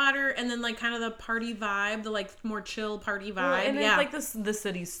with the water and then like kind of the party vibe, the like more chill party vibe. Well, and yeah. it's like the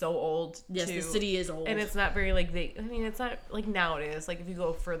city's so old. Yes, too. the city is old. And it's not very like I mean, it's not like now it is. Like if you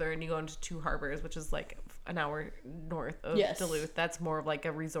go further and you go into Two Harbors, which is like an hour north of Duluth, that's more of like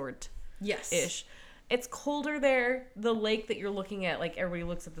a resort yes ish. It's colder there. The lake that you're looking at, like everybody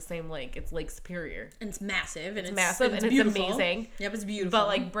looks at the same lake. It's Lake Superior. And it's massive. And it's massive and it's beautiful. amazing. Yep, it's beautiful. But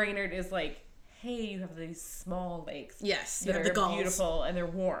like Brainerd is like, hey, you have these small lakes. Yes, you that have the are gulls. beautiful and they're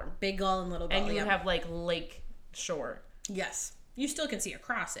warm. Big gull and little gull. And you yep. have like lake shore. Yes. You still can see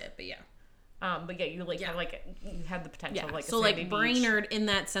across it, but yeah. But yeah, you like have like you have the potential of like a so sandy like beach. Brainerd in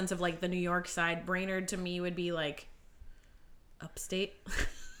that sense of like the New York side, Brainerd to me would be like upstate.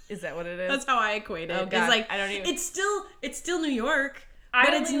 Is that what it is? That's how I equate it. Oh, God. It's like I don't even. it's still New York, I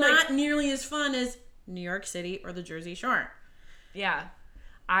but it's only, not like- nearly as fun as New York City or the Jersey Shore. Yeah,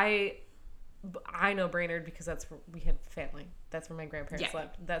 I know Brainerd because that's where we had family. That's where my grandparents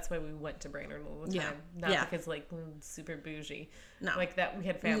lived. That's why we went to Brainerd all the time. Not because like super bougie. No. Like that we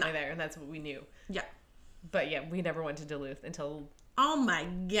had family there and that's what we knew. Yeah. But yeah, we never went to Duluth until. Oh my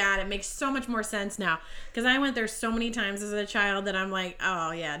god, it makes so much more sense now. Because I went there so many times as a child that I'm like,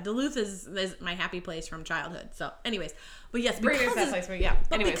 oh yeah, Duluth is my happy place from childhood. So, anyways, but yes, Brainerd's that place where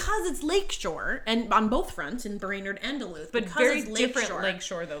anyways. because it's lakeshore and on both fronts in Brainerd and Duluth, But because very it's different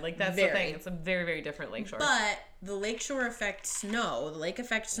lakeshore though. Like that's the Very. thing. It's a very very different lakeshore. But the lakeshore effect snow, the lake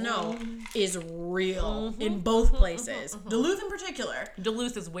effect snow, is real in both places. Duluth in particular.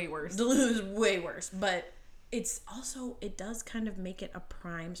 Duluth is way worse. Duluth is way worse, but it's also, it does kind of make it a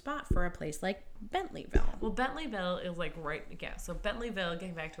prime spot for a place like Bentleyville. Well, Bentleyville is like so Bentleyville,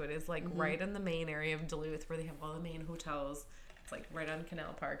 getting back to it, is like right in the main area of Duluth where they have all the main hotels. It's like right on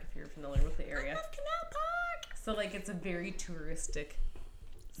Canal Park if you're familiar with the area. I love Canal Park! So like it's a very touristic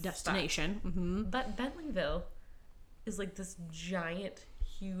Destination. Mm-hmm. But Bentleyville is like this giant,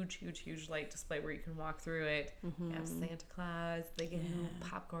 huge light display where you can walk through it. You have Santa Claus. They give you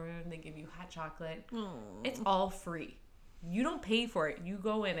popcorn. They give you hot chocolate. It's all free. You don't pay for it. You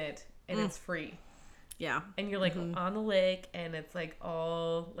go in it and it's free. Yeah. And you're like on the lake and it's like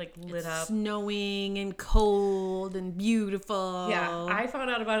all like lit up. Snowing and cold and beautiful. Yeah. I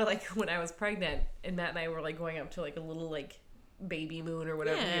found out about it like when I was pregnant and Matt and I were like going up to like a little like baby moon or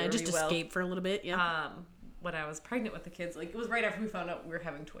whatever. Yeah, just escape for a little bit. Yeah. When I was pregnant with the kids, like it was right after we found out we were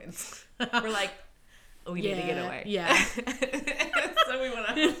having twins. We're like, we need to get away. Yeah. So we went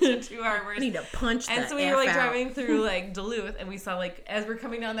up to Two Harbors. I need to punch And that so we were like F out. driving through like Duluth, and we saw like as we're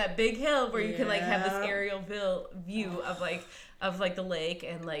coming down that big hill where you can like have this aerial view of like the lake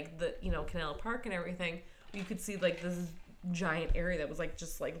and like the Canal Park and everything. You could see like this giant area that was like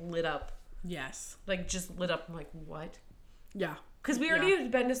just like lit up. Yes. Like just lit up. I'm like, what? Yeah. Because we already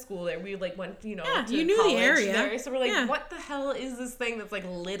had been to school there. We like went, to you knew college the area. there. So we're like, Yeah. what the hell is this thing that's like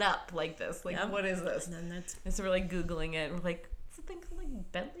lit up like this? Like, what is this? And then that's And so we're like Googling it. And we're like, it's a thing called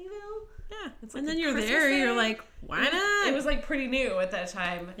like Bentleyville? yeah. It's And like then a you're Christmas there. thing. You're like, why not? It was like pretty new at that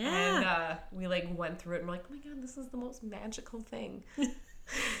time. Yeah. And we like went through it and we're like, oh my God, this is the most magical thing.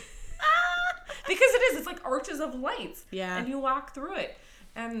 Because it is. It's like arches of lights. Yeah. And you walk through it.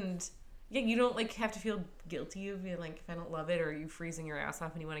 And yeah, you don't like have to feel guilty of being like, if I don't love it, or you freezing your ass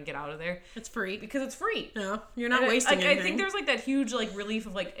off and you want to get out of there. It's free. Because it's free. No, you're not And wasting I anything. think there's like that huge like relief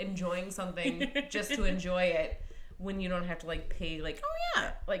of like enjoying something just to enjoy it when you don't have to like pay like Oh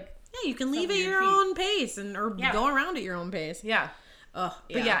yeah. like Yeah, you can leave Something at to your your feet. own pace or Yeah. go around at your own pace. yeah. Oh,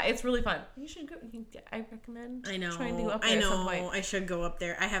 But yeah, it's really fun. You should go. I recommend. I know. Trying to go up there I at some know. point. I should go up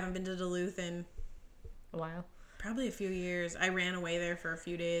there. I haven't been to Duluth in A while. probably a few years. I ran away there for a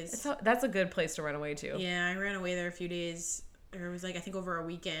few days. So that's a good place to run away to. Yeah, I ran away there a few days. Or it was like I think over a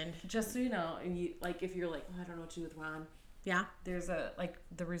weekend. Just so you know, and you like if you're like, oh, I don't know what to do with Ron. Yeah. There's a like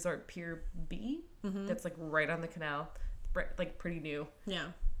the resort Pier B Mm-hmm. that's like right on the canal, like pretty new. Yeah.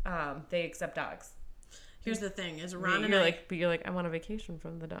 They accept dogs. Here's the thing: is Ron and you're I. like, but you're like, I want a vacation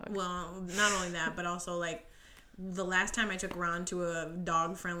from the dog. Well, not only that, but also like the last time I took Ron to a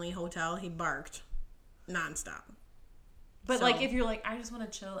dog-friendly hotel, he barked nonstop. But So- like if you're like, I just want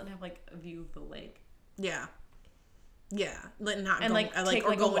to chill and have like a view of the lake. Yeah. Yeah, not And, go, like, or take,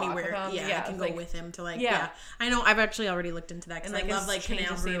 like, a go walk anywhere. with him. Yeah, Yeah, I can like- go with him to like. Yeah. Yeah, I know. I've actually already looked into that because And, I like, love a like change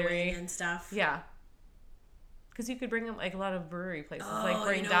canal of scenery. brewing and stuff. Yeah. Because you could bring them like a lot of brewery places, Oh, like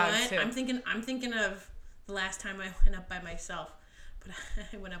bring you know dogs what? too. I'm thinking of the last time I went up by myself, but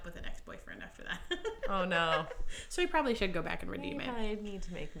I went up with an ex-boyfriend after that. Oh no. So we probably should go back and redeem it. I need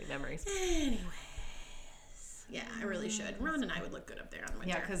to make new memories. Anyways, yeah, I really should. Ron and I would look good up there on the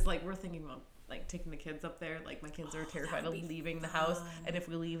winter. Yeah, because like we're thinking about like taking the kids up there. Like my kids are terrified of would be leaving the house, fun. and if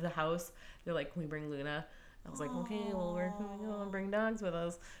we leave the house, they're like, "Can we bring Luna?" I was like, "Okay, well we're going to go and bring dogs with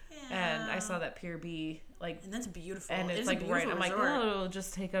us." And I saw that Pier B like. And that's beautiful. And It it's is a like right. beautiful I'm like, resort. oh, it'll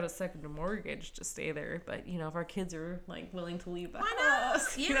just take out a second mortgage to stay there. But you know, if our kids are like willing to leave the Why not?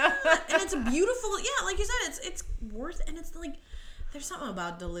 house, Yeah, you know? and it's a beautiful. Yeah, like you said, it's worth. And it's like there's something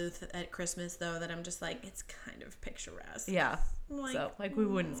about Duluth at Christmas though that I'm just like it's kind of picturesque. Yeah. Like, So like we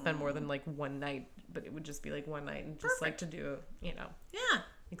wouldn't spend more than like one night, but it would just be like one night and just like to do, yeah,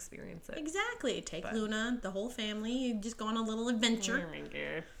 experience it. exactly. Take But- Luna, the whole family. You just go on a little adventure. Oh my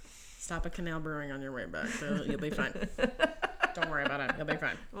God. Stop at Canal Brewing on your way back. So you'll be fine. Don't worry about it. You'll be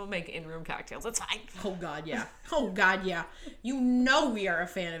fine. We'll make in-room cocktails. It's fine. Oh God, yeah. Oh God, yeah. You know we are a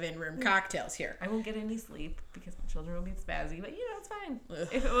fan of in-room cocktails here. I won't get any sleep because my children will be spazzy, but it's fine. Ugh.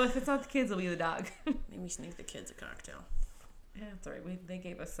 If it's not the kids, it'll be the dog. Maybe sneak the kids a cocktail. Yeah, it's alright. They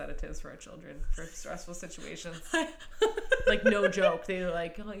gave us sedatives for our children for stressful situations. Like no joke. They were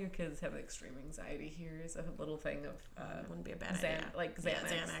like, "Oh, your kids have extreme anxiety. Here's a little thing of Wouldn't be a bad Xan- idea. like Yeah,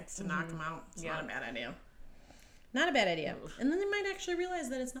 Xanax. Xanax to knock them out. It's Yeah. not a bad idea. Not a bad idea. And then they might actually realize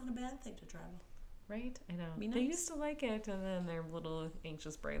that it's not a bad thing to travel. Right? I know. Be They nice. used to like it, and then their little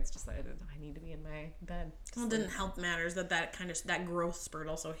anxious brains decided, I need to be in my bed. Well, it didn't help matters that growth spurt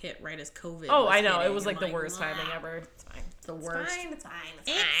also hit right as COVID. Oh, was I know. It hitting. was like I'm the worst timing "Wow, ever. It's fine. The worst. It's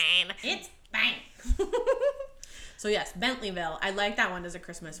fine. It's fine. So yes, Bentleyville. I like that one as a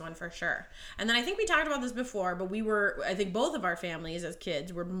Christmas one for sure. And then I think we talked about this before, but I think both of our families as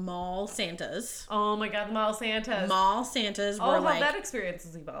kids were mall Santas. Oh my God, the Mall Santas. Mall Santas were Oh, how like, that experience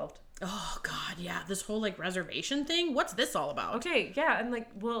has evolved. oh God, yeah, this whole like reservation thing. What's this all about? Okay, yeah, and like,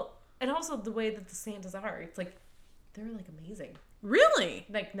 well, and also the way that the Santas are, it's like, they're like amazing. Really?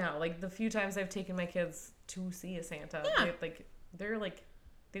 Like now, like the few times I've taken my kids to see a Santa, Yeah. they're like,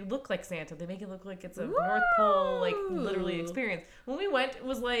 they look like Santa. They make it look like it's a North Pole, like literally Woo. experience. When we went, it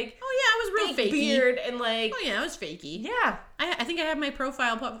was like, Oh yeah, it was real fake fakey. beard and like, Oh yeah, it was fakey. yeah. I think I have my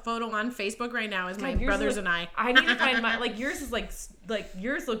profile photo on Facebook right now as my God, yours brothers is- and I. I need to find my, like yours is like like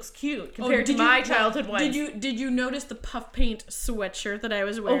yours looks cute compared to my childhood one. Did you notice the puff paint sweatshirt that I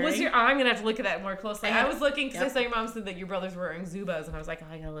was wearing? I'm gonna have to look at that more closely. I was looking because I saw your mom said that your brothers were wearing Zubaz, and I was like,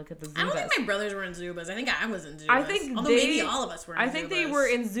 I gotta look at the Zubaz. I don't think my brothers were in Zubaz. I think I was in Zubaz. I think although maybe all of us were in Zubaz. I think they were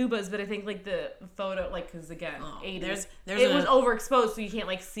in Zubaz, but I think like the photo, like, because again, 80s, it was overexposed, so you can't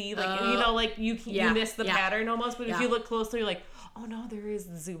like see, like like you miss the pattern almost. But if you look closely, you're like, oh no, there is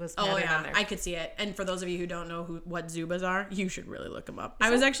the Zubaz pattern on there. I could see it. And for those of you who don't know what Zubaz are, you should really look them up. I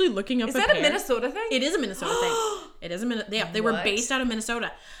was actually looking up. Is that a Minnesota thing? It is a Minnesota thing. It is a Minnesota. Yeah, they were based out of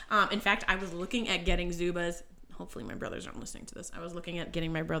Minnesota. In fact, I was looking at getting Zubaz. Hopefully, my brothers aren't listening to this. I was looking at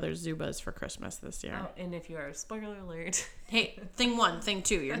getting my brothers Zubaz for Christmas this year. Oh, and if you are, spoiler alert. Hey, thing one, thing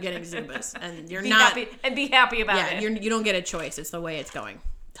two, you're getting Zubaz, and you're be happy about it. Yeah, you don't get a choice. It's the way it's going.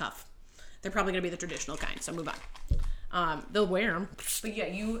 Tough. They're probably gonna be the traditional kind. So move on. They'll wear them. But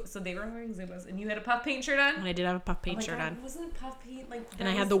yeah, so they were wearing Zubaz, and you had a puff paint shirt on? And I did have a puff paint shirt on. Wasn't puff paint like... And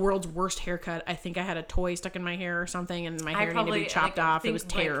I had the world's worst haircut. I think I had a toy stuck in my hair or something, and my hair needed to be chopped off. It was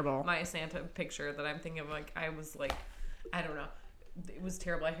terrible. Like, my Santa picture that I'm thinking of, like, I was like, I don't know. It was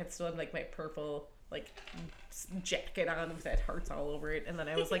terrible. I still had like my purple like jacket on with that hearts all over it, and then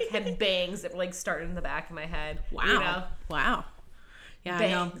I was like had bangs that like started in the back of my head. Wow. You know? Wow. Yeah, I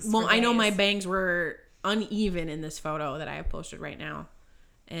know. Well, I know my bangs were uneven in this photo that I have posted right now,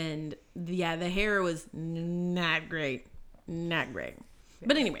 and yeah, the hair was not great.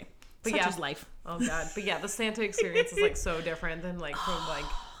 But anyway, such is life. Oh God. But yeah, the Santa experience is like so different than like from like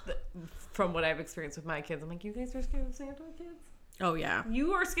from what I've experienced with my kids. I'm like, you guys are scared of Santa, kids? Oh yeah.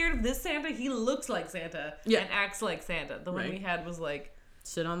 You are scared of this Santa? He looks like Santa and acts like Santa. The one we had was like,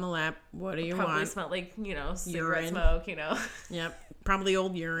 sit on the lap. What do you probably want? Smelled like, cigarette urine. Smoke, Yep. Probably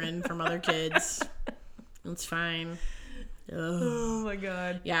old urine from other kids. It's fine. Ugh. Oh my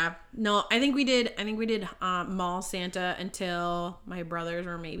God. Yeah. No, I think we did mall Santa until my brothers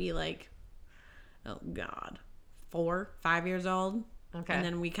were maybe like, oh God, 4, 5 years old. Okay. And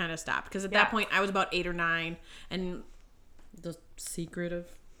then we kind of stopped because at that point I was about 8 or 9, and the secret of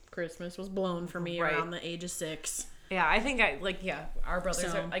Christmas was blown for me around the age of 6. Yeah, I think our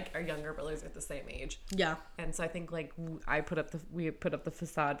brothers are like our younger brothers are at the same age. Yeah. And so I think like we put up the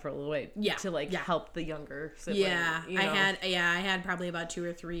facade for a little bit to help the younger sibling. Yeah. I had probably about 2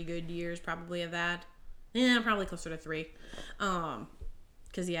 or 3 good years probably of that. Yeah, probably closer to 3.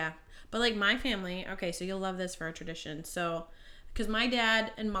 Cuz but like my family, okay, so you'll love this for a tradition. So because my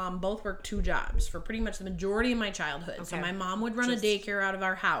dad and mom both worked 2 jobs for pretty much the majority of my childhood. Okay. So my mom would run a daycare out of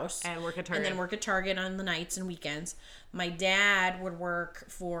our house. And work at Target. And then work at Target on the nights and weekends. My dad would work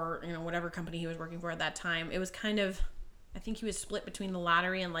for, whatever company he was working for at that time. It was kind of, I think he was split between the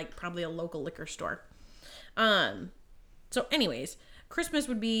lottery and like probably a local liquor store. So anyways, Christmas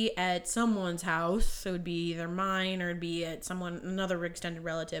would be at someone's house. It would be either mine or it'd be at another extended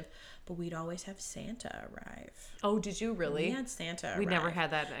relative. But we'd always have Santa arrive. Oh, did you really? We had Santa arrive. We never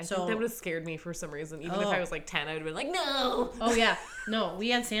had that. I think that would have scared me for some reason. Even if I was like 10, I would have been like, no. Oh, yeah. No, we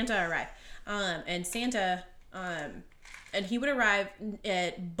had Santa arrive. And Santa, and he would arrive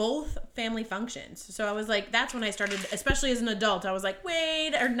at both family functions. So I was like, that's when I started, especially as an adult, I was like,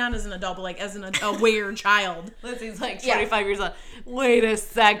 wait, or not as an adult, but like as an aware child. Lindsay's like 25 years old. Wait a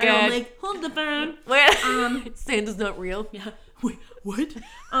second. And I'm like, hold the phone. Wait. Santa's not real. Yeah. Wait, what?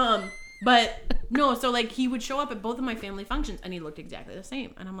 But no, so like he would show up at both of my family functions and he looked exactly the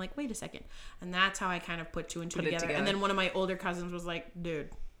same. And I'm like, wait a second. And that's how I kind of put 2 and 2 together. And then one of my older cousins was like,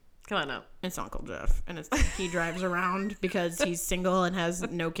 dude, come on up. It's Uncle Jeff. And he drives around because he's single and has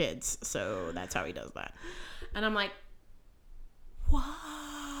no kids. So that's how he does that. And I'm like, what?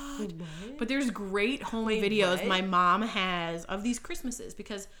 But there's great home videos my mom has of these Christmases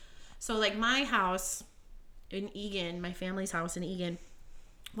because, so like my house in Eagan, my family's house in Eagan,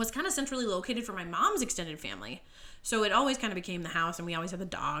 was kind of centrally located for my mom's extended family. So it always kind of became the house, and we always had the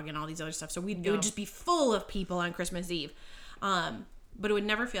dog and all these other stuff. So it would just be full of people on Christmas Eve. But it would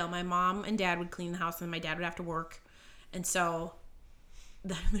never fail. My mom and dad would clean the house, and my dad would have to work. And so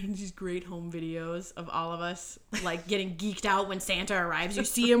there's these great home videos of all of us like getting geeked out when Santa arrives. You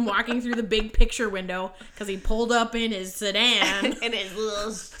see him walking through the big picture window because he pulled up in his sedan in his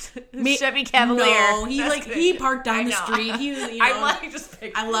little Chevy Cavalier. No, he parked down the street. He was, I'm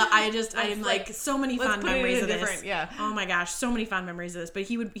like so many fond memories of this. Yeah. Oh my gosh, so many fond memories of this. But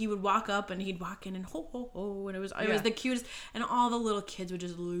he would walk up and he'd walk in and ho ho ho, and it was the cutest, and all the little kids would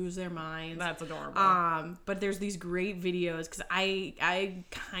just lose their minds. That's adorable. But there's these great videos because I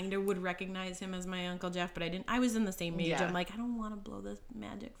kind of would recognize him as my Uncle Jeff, but I didn't. I was in the same age. Yeah. I'm like, I don't want to blow this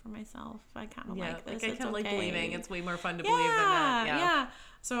magic for myself. I kind of like this. I kind of like believing. It's way more fun to believe than that. Yeah.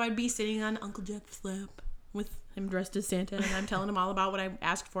 So I'd be sitting on Uncle Jeff's lap, with him dressed as Santa, and I'm telling him all about what I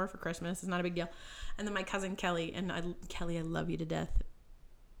asked for Christmas. It's not a big deal. And then my cousin Kelly, Kelly, I love you to death.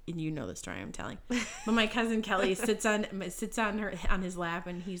 And you know the story I'm telling. But my cousin Kelly sits on his lap,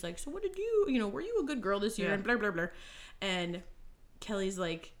 and he's like, so what did you, were you a good girl this year? Yeah. And blah, blah, blah. And Kelly's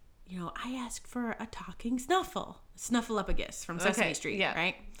like, I asked for a talking Snuffleupagus from Sesame Street, yeah.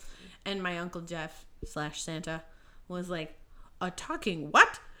 right? And my Uncle Jeff / Santa was like, a talking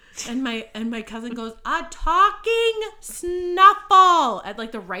what? And my cousin goes, a talking snuffle at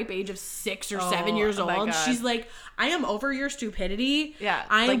like the ripe age of 6 or 7 years oh my old. God. She's like, I am over your stupidity. Yeah.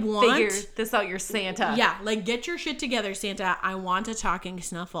 I want figure this out, your Santa. Yeah, like get your shit together, Santa. I want a talking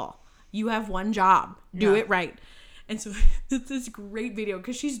snuffle. You have one job. Do it right. And so it's this great video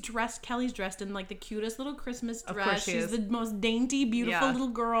because Kelly's dressed in like the cutest little Christmas dress. Of course she She's is. the most dainty, beautiful Yeah. little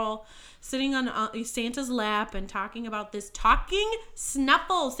girl sitting on Santa's lap and talking about this talking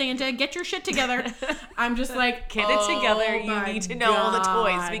snuffle. Santa, get your shit together. I'm just like, Get it together. You my need to know all the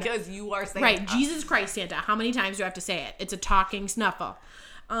toys God. because you are Santa. Right, Jesus Christ, Santa. How many times do I have to say it? It's a talking snuffle.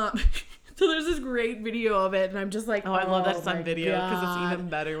 So there's this great video of it, and I'm just like, Oh, I love that it's my on video because it's God. even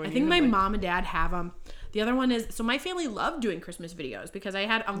better when I you think my like, mom and dad have them. The other one is, so my family loved doing Christmas videos because I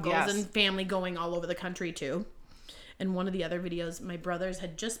had uncles Yes. and family going all over the country too. And one of the other videos, my brothers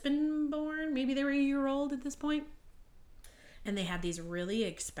had just been born. Maybe they were a year old at this point. And they had these really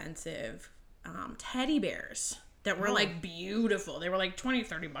expensive teddy bears that were like beautiful. They were like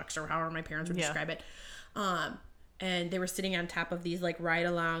 $20-$30 or however my parents would describe it. And they were sitting on top of these like ride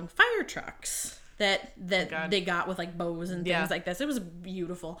along fire trucks that they got with like bows and things like this. It was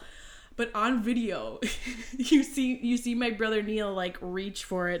beautiful. But on video, you see my brother Neil like reach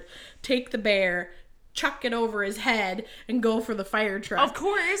for it, take the bear, chuck it over his head, and go for the fire truck. Of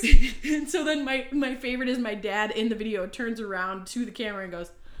course. And so then my favorite is my dad in the video turns around to the camera and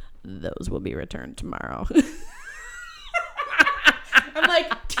goes, "Those will be returned tomorrow." I'm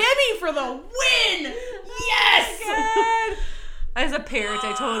like, Timmy for the win! Yes! God. As a parent,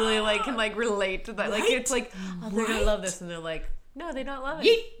 I totally like can like relate to that. Like it's like, oh, they're gonna love this, and they're like, no, they don't love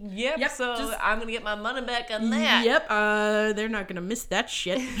it. Yeet. Yep. So I'm gonna get my money back on that. Yep. They're not gonna miss that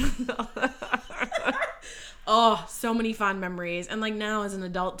shit. Oh, so many fond memories. And like now as an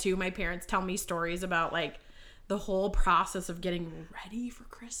adult too, my parents tell me stories about like the whole process of getting ready for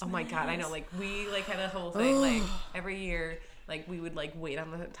Christmas. Oh my God, I know. Like we like had a whole thing. Like every year, like we would like wait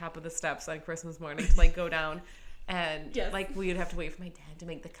on the top of the steps on Christmas morning to like go down. And like we would have to wait for my dad to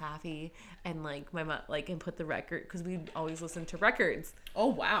make the coffee, and like my mom like and put the record because we'd always listen to records. Oh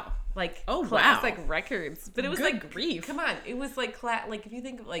wow! Like wow! classic records, but it was Good like grief. Come on, it was like like if you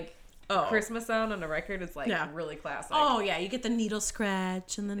think of like Christmas sound on a record, it's like really classic. Oh yeah, you get the needle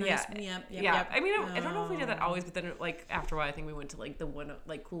scratch and the nice. Yep. I mean, I don't know if we did that always, but then like after a while, I think we went to like the one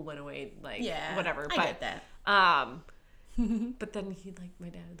like Cool 108, like whatever. I get that. But then my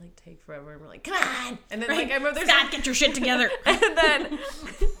dad would like take forever, and we're like, come on, and then like I remember Scott, get your shit together. And then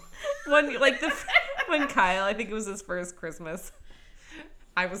when Kyle, I think it was his first Christmas,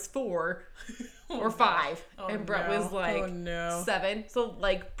 I was 4 or 5, and Brett was like 7. So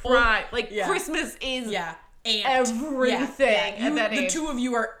like prime, Christmas is everything at that age. The two of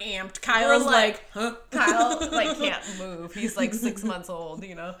you are amped. Kyle's like, huh? Kyle like can't move. He's like 6 months old,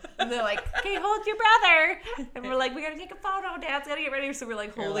 And they're like, okay, hold your brother. And we're like, we gotta take a photo. Dad's gotta get ready. So we're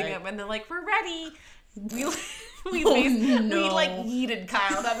like holding him, and they're like, we're ready. We like yeeted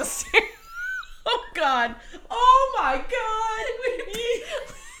Kyle down the stairs. Oh God! Oh my God!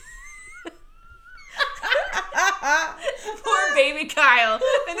 Poor baby Kyle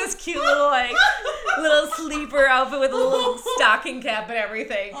in this cute little sleeper outfit with a little stocking cap and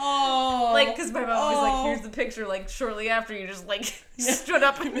everything. Oh, like because my mom was like, "Here's the picture." Like shortly after, you just like stood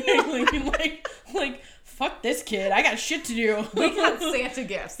up and like fuck this kid. I got shit to do. We got Santa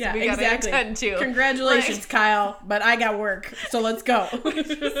gifts. Yeah, we gotta attend to. Congratulations, Kyle. But I got work, so let's go. We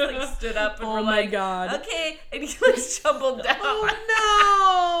just like stood up and we're my like, God. okay, and he like stumbled down.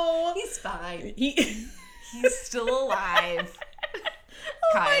 Oh no, he's fine. He's still alive.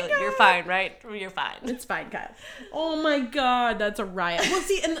 Kyle, you're fine, right? You're fine. It's fine, Kyle. Oh my God, that's a riot. Well,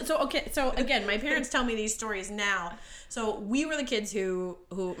 see, and so again, my parents tell me these stories now. So we were the kids who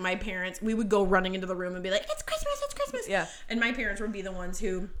my parents, we would go running into the room and be like, it's Christmas. Yeah. And my parents would be the ones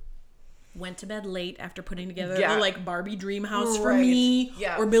who went to bed late after putting together the like Barbie dream house for me,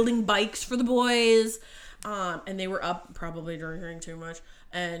 or building bikes for the boys. And they were up probably drinking too much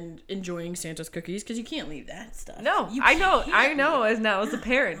and enjoying Santa's cookies because you can't leave that stuff. No, I know. As a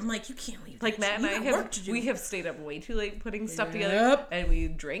parent, I'm like, you can't leave like Matt and You I got have work to do. we have stayed up way too late putting stuff together, Yep. and we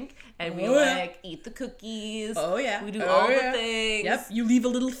drink and we Oh, yeah. like eat the cookies. Oh yeah, we do Oh, all yeah. the things. Yep, you leave a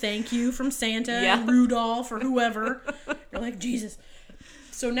little thank you from Santa Yeah. and Rudolph or whoever. You're like, Jesus.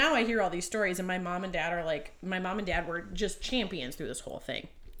 So now I hear all these stories, and my mom and dad were just champions through this whole thing.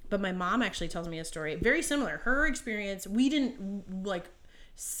 But my mom actually tells me a story very similar. Her experience, we didn't like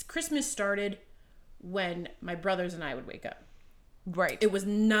Christmas started when my brothers and I would wake up. Right. It was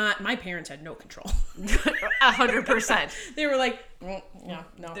not, my parents had no control. 100%. They were like, oh, yeah,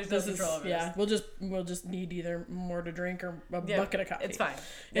 no, There's no control over yeah, we'll just need either more to drink or a Yeah, bucket of coffee. it's fine.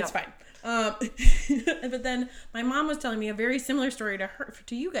 It's Yeah. fine. But then my mom was telling me a very similar story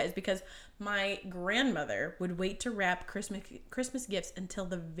to you guys, because my grandmother would wait to wrap Christmas gifts until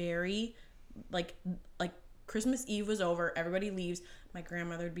the very like Christmas Eve was over, everybody leaves. My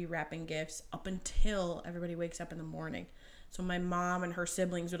grandmother would be wrapping gifts up until everybody wakes up in the morning. So my mom and her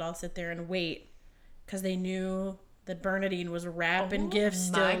siblings would all sit there and wait because they knew that Bernadine was wrapping gifts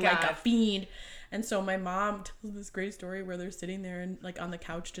still my like a God. fiend. And so my mom tells this great story where they're sitting there and like on the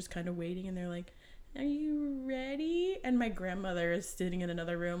couch just kind of waiting, and they're like, "Are you ready?" And my grandmother is sitting in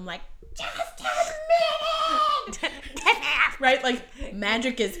another room like, "Just a minute!" Right? Like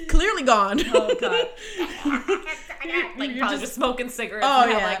magic is clearly gone. Oh God. Like You're probably just smoking cigarettes. Oh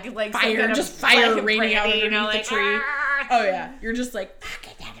and yeah, have, like some fire, kind of just fire black raining out brandy, underneath like, the tree. "Ah!" Oh yeah, you're just like,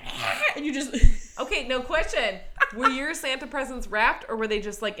 and you just. Okay, no question. Were your Santa presents wrapped, or were they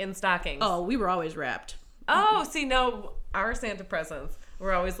just like in stockings? Oh, we were always wrapped. Oh, see, no, our Santa presents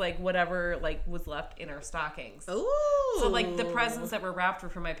were always like whatever like was left in our stockings. Ooh. So like the presents that were wrapped were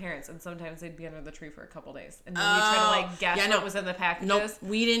from my parents, and sometimes they'd be under the tree for a couple days, and then you try to like guess what was in the packages. Nope,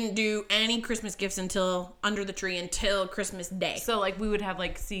 we didn't do any Christmas gifts until under the tree until Christmas Day. So like we would have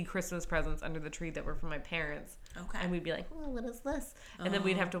like Christmas presents under the tree that were from my parents. Okay. And we'd be like, oh, what is this? And then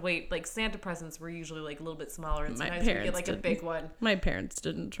we'd have to wait. Like Santa presents were usually like a little bit smaller, and My sometimes we'd get parents like a didn't. big one. My parents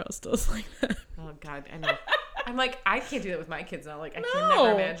didn't trust us like that. Oh God, I know. I'm like, I can't do that with my kids now. Like I can No.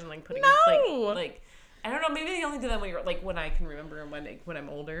 never imagine like putting No. like I don't know. Maybe they only do that when you're like when I can remember and when I'm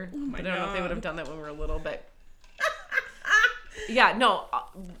older. my But I don't know if they God. would have done that when we were little. But yeah, no,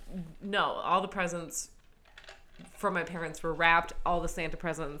 all the presents from my parents were wrapped. All the Santa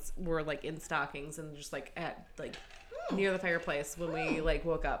presents were like in stockings and just like at like near the fireplace when we like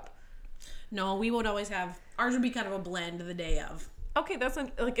woke up. No, we would always have, ours would be kind of a blend the day of. Okay, that's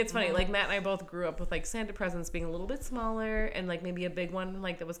like it's funny. Like Matt and I both grew up with like Santa presents being a little bit smaller and like maybe a big one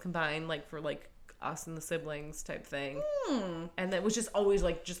like that was combined like for like us and the siblings type thing. And that was just always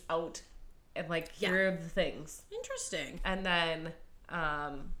like just out and like here are the things. Interesting. And then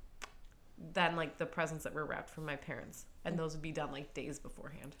like the presents that were wrapped from my parents, and those would be done like days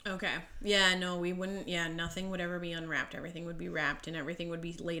beforehand. Okay. Yeah, no, we wouldn't. Yeah, nothing would ever be unwrapped. Everything would be wrapped and everything would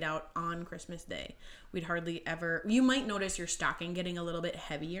be laid out on Christmas Day. We'd hardly ever. You might notice your stocking getting a little bit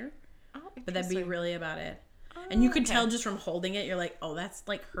heavier, but that'd be really about it. And you could tell just from holding it, you're like, oh, that's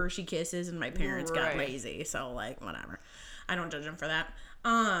like Hershey Kisses, and my parents got Right. lazy, so like whatever. I don't judge them for that.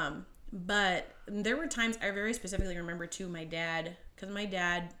 But there were times I very specifically remember too. My dad, because my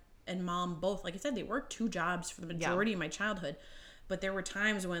dad and mom both, like I said, they worked 2 jobs for the majority of my childhood. But there were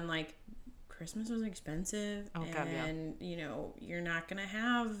times when like Christmas was expensive, and you know you're not gonna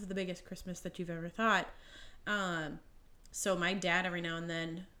have the biggest Christmas that you've ever thought. So my dad every now and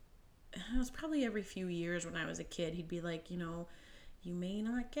then, it was probably every few years when I was a kid, he'd be like, you know, you may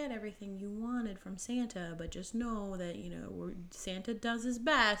not get everything you wanted from Santa, but just know that, you know, Santa does his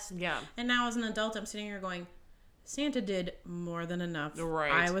best. Yeah. And now as an adult, I'm sitting here going, Santa did more than enough.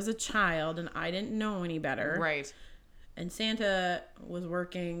 Right. I was a child and I didn't know any better. Right. And Santa was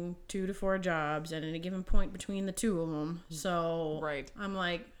working 2 to 4 jobs and at a given point between the 2 of them. So Right. I'm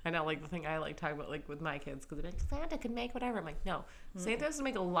like, I know, like the thing I like talking about like with my kids, because they're like, Santa can make whatever. I'm like, no, Santa has to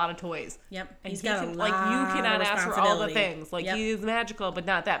make a lot of toys. yep, And he's he got can, a like lot you cannot of ask for all the responsibility. things. Like Yep. he is magical, but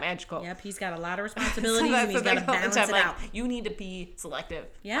not that magical. Yep, he's got a lot of So responsibilities that's and he's the got to thing all the balance time. it Like out. you need to be selective.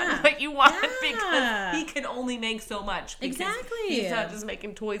 Yeah. on what you want Yeah. because he can only make so much. Because Exactly. He's not just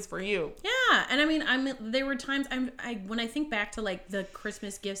making toys for you. Yeah, and I mean, there were times when I think back to like the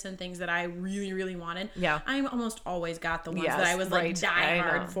Christmas gifts and things that I really, really wanted. Yeah. I almost always got the ones Yes, that I was like right. die I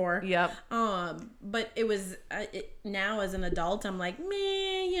hard know. for. Yep. But it was now as an adult, I'm like,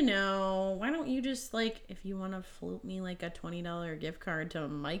 meh, you know, why don't you just like if you want to float me like a $20 gift card to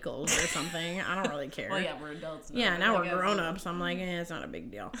Michael's or something, I don't really care. Well, yeah, we're adults now. Yeah, now I we're guess. grown ups. I'm like, it's not a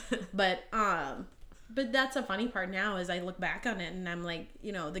big deal. But that's a funny part now as I look back on it and I'm like,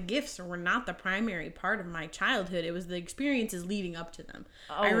 you know, the gifts were not the primary part of my childhood. It was the experiences leading up to them.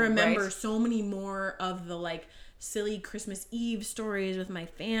 I remember right. so many more of the like silly Christmas Eve stories with my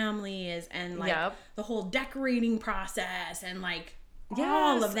families and like Yep. the whole decorating process and like all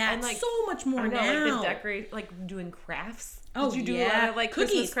Yes, of that. and, like, So much more I know, now. like the decorate, like doing crafts. Oh, Did you do yeah. a lot of like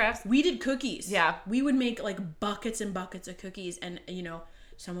cookies. Christmas crafts? We did cookies. Yeah. We would make like buckets and buckets of cookies, and you know,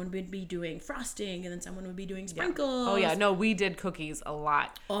 someone would be doing frosting, and then someone would be doing sprinkles. Oh yeah, no, we did cookies a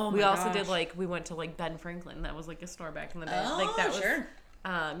lot. Oh, we my also gosh. did like we went to like Ben Franklin. That was like a store back in the day. Oh, like that was sure.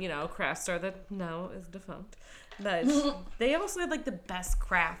 you know, craft store that now is defunct. But they also had like the best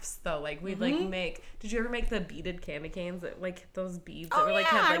crafts though. Like we'd like make. Did you ever make the beaded candy canes? That like those beads that Oh, were like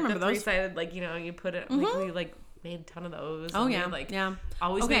yeah, I had like remember the those. 3-sided, like, you know, you put it like we like made a ton of those. Oh, and yeah, we'd, like yeah.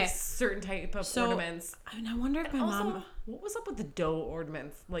 always Okay. make certain type of So, ornaments. I mean, I wonder if my Also, mom. what was up with the dough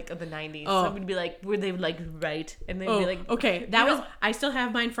ornaments like of the 90s? Oh. Some would be like, where they would like write and they'd Oh, be like, okay. That you was. know- I still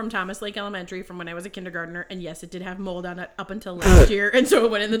have mine from Thomas Lake Elementary from when I was a kindergartner, and yes, it did have mold on it up until last year, and so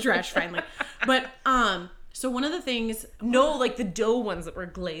it went in the trash finally. But so one of the things. No, like the dough ones that were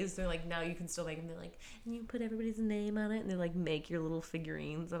glazed. They're like, now you can still make them. They're like, and you put everybody's name on it, and they like make your little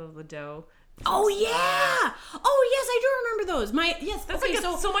figurines out of the dough. Oh yeah! Oh yes, I do remember those. That's okay,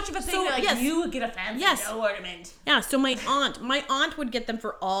 like so much of a thing. so, that, like yes. you would get a fancy Yes. dough ornament. Yeah, so my aunt would get them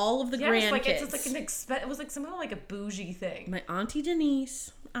for all of the grandkids. Like it's just like it was like somehow like a bougie thing. My Auntie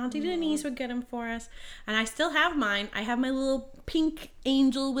Denise would get them for us, and I still have mine. I have my little pink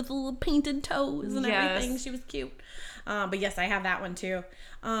angel with little painted toes and Yes. everything. She was cute. But yes, I have that one too.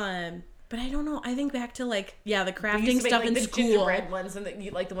 But I don't know. I think back to like the We used crafting to make, stuff like, in the school. gingerbread ones,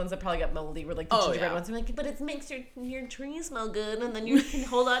 and like the ones that probably got moldy were like the Oh, gingerbread yeah. ones. I'm like, but it makes your tree smell good, and then you can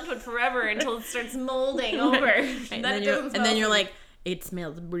hold on to it forever until it starts molding over. Right, And and then you're like, it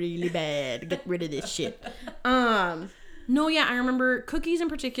smells really bad. Get rid of this shit. No, yeah, I remember cookies in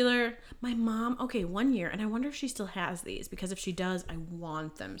particular. My mom, okay, one year, and I wonder if she still has these, because if she does, I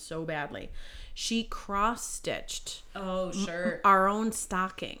want them so badly. She cross-stitched oh sure. our own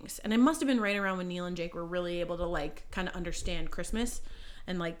stockings. And it must have been right around when Neil and Jake were really able to like kind of understand Christmas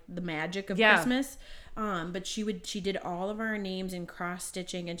and like the magic of Yeah. Christmas. But she did all of our names in cross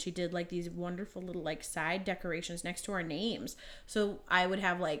stitching, and she did like these wonderful little like side decorations next to our names. So I would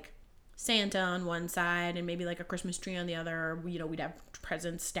have like Santa on one side and maybe like a Christmas tree on the other, or, you know, we'd have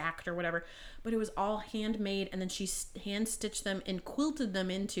presents stacked or whatever. But it was all handmade, and then she hand stitched them and quilted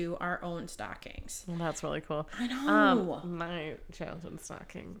them into our own stockings. Well, that's really cool. I know. My childhood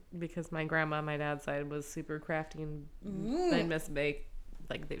stocking, because my grandma on my dad's side was super crafty and I miss bake.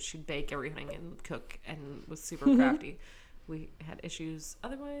 Like she'd bake everything and cook and was super crafty. We had issues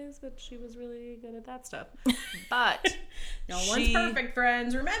otherwise, but she was really good at that stuff. But No one's perfect,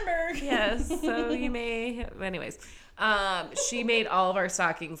 friends. Remember. Yes, so you may. Anyways, she made all of our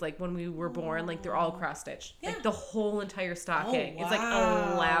stockings like when we were born. Like they're all cross stitched. Yeah. Like the whole entire stocking. Oh, It's like wow.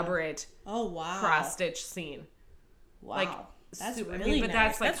 an elaborate Oh wow. cross stitch scene. Wow. Like that's super- really but nice.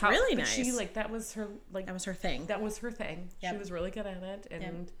 that's like that's how, really but nice. She like that was her like that was her thing. that was her thing. Yep. She was really good at it, and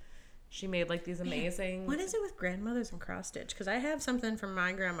Yep. she made like these amazing. What is it with grandmothers and cross stitch? Because I have something from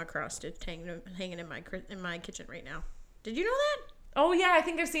my grandma cross stitch hanging in my kitchen right now. Did you know that? Oh yeah, I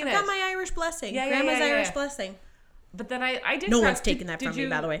think I've seen it. Got my Irish blessing. Yeah, yeah, Grandma's yeah, yeah, Irish yeah. blessing. But then I did. No cross- one's taken that did from me, you-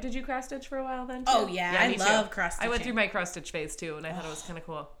 by the way. Did you cross stitch for a while then? Oh, too? yeah, I me too. love cross I went stitching. through my cross stitch phase too, and I thought it was kind of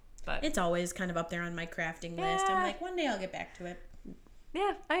cool. But It's always kind of up there on my crafting list. Yeah. I'm like, one day I'll get back to it.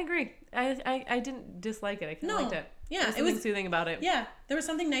 yeah, I agree. I didn't dislike it. I kind of No. liked it. Yeah, There's it was- something soothing about it. Yeah, there was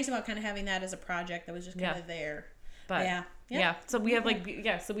something nice about kind of having that as a project that was just kind Yeah. of there. But Yeah. yeah. So we have like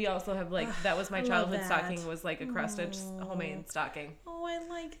so we also have like that was my I love childhood that. stocking was like a cross stitch homemade stocking. Oh, I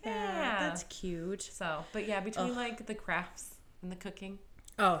like that. Yeah. That's cute. So, but yeah, between like the crafts and the cooking.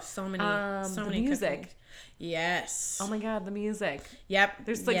 Oh, so many The music. cooking. Yes. Oh my god, the music. Yep.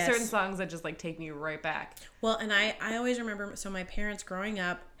 There's like yes. certain songs that just like take me right back. Well, and I always remember, so my parents growing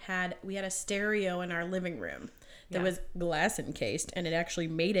up we had a stereo in our living room that Yeah. was glass encased, and it actually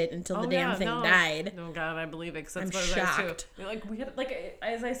made it until the damn thing died. Oh god, I believe it. 'Cause that's I'm what it was shocked. too. Like we had like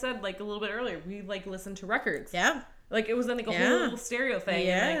as I said like a little bit earlier, we like listened to records. Yeah. Like it was like a Yeah. whole little stereo thing.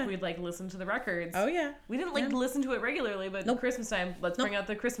 Yeah. And like we'd like listen to the records. Oh, yeah. We didn't like listen to it regularly, but Christmas time, let's bring out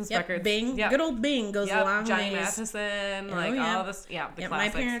the Christmas Yep. records. Bing. Yep. Good old Bing goes a long Johnny ways. Matheson, Oh, like yeah. all this. Yeah, the Yeah,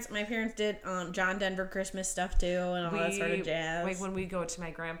 classics. my parents did John Denver Christmas stuff too, and all that sort of jazz. Like when we go to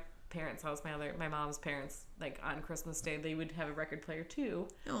my grandparents' house, my mom's parents, like on Christmas Day they would have a record player too.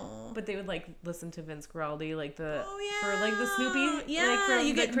 Oh. But they would like listen to Vince Guaraldi, like the Oh, for like the Snoopy. Yeah, like, from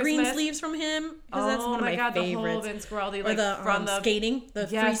you the get green Christmas. sleeves from him. 'Cause Oh that's one of my God, favorites. the whole Vince Guaraldi, Or like the from the skating, the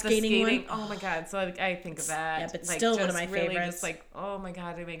free the skating one. Oh my God, so I think of that. Yeah, but like, still one of just my really favorites. Just like, oh my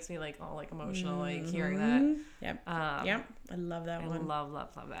God, it makes me like all like emotional, like hearing that. Yep. Um, Yep. I love that I one. love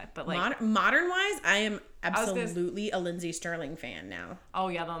that. But like, Modern wise, I am was gonna- absolutely a Lindsay Sterling fan now. oh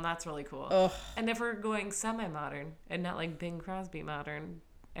yeah, then that's really cool. Ugh. And if we're going semi-modern and not like Bing Crosby modern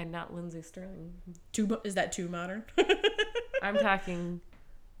and not Lindsay Sterling, Is that too modern? I'm talking.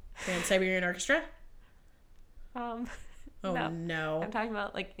 Trans-Siberian Orchestra? Oh no. no. I'm talking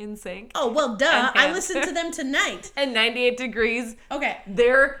about like NSYNC. Oh well, duh. And I Hanson. listened to them tonight. And 98 Degrees. Okay.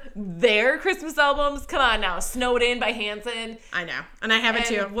 Their Christmas albums. Come on now. Snowed In by Hanson. I know, and I have it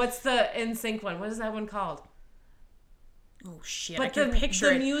too. What's the NSYNC one? What is that one called? Oh shit! But I can the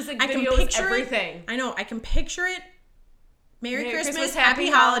picture it. music I can video is picture everything. it. I know. I can picture it. Merry Christmas, Happy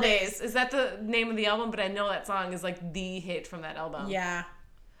Happy Holidays. Is that the name of the album? But I know that song is like the hit from that album. Yeah.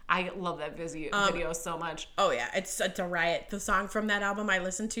 I love that video so much. Oh yeah, it's a riot. The song from that album I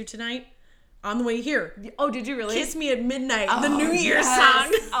listened to tonight on the way here. Oh, did you really? Kiss Me at Midnight, the Oh, New Year's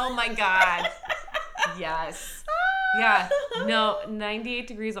yes. song. Oh my God. Yes. Yeah. No, 98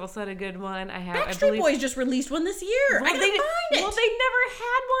 Degrees also had a good one. I Backstreet Boys just released one this year. I gotta find it. Well, they never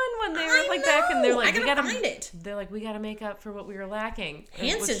had one when they were I like back, and they're know. like, I we gotta gotta find it. They're like, we gotta make up for what we were lacking.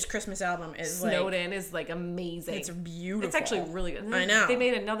 Hanson's Christmas album is Snowed like, In is like amazing. it's beautiful. It's actually really good. I know. They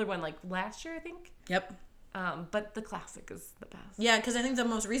made another one like last year, I think. Yep. But the classic is the best. Yeah, because I think the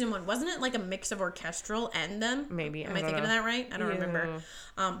most recent one wasn't it like a mix of orchestral and them? Maybe. Am I thinking of that right? I don't remember.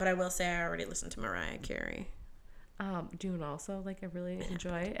 Yeah. But I will say I already listened to Mariah Carey. Dune also, like, I really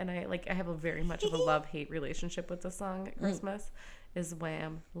enjoy, and I have a very much of a love-hate relationship with the song at Christmas, is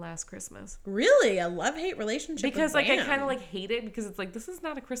Wham! Last Christmas. Really? A love-hate relationship Because, with like, I Wham. kind of, like, hate it because it's like, this is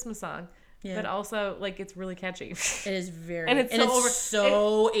not a Christmas song. Yeah. But also, like, it's really catchy. It is very... And it's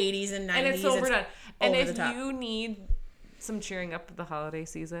so 80s and 90s. And it's so overdone. And over the if top. you need some cheering up of the holiday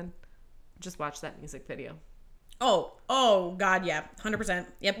season, just watch that music video. Oh, God, yeah. 100%.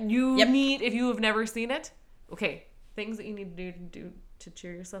 Yep. You need, if you have never seen it, okay, things that you need to do to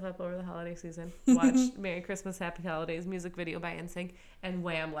cheer yourself up over the holiday season. Watch Merry Christmas, Happy Holidays music video by NSYNC and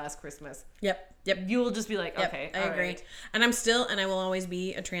Wham! Last Christmas. Yep. You will just be like, okay, I agree. right. And I'm still, and I will always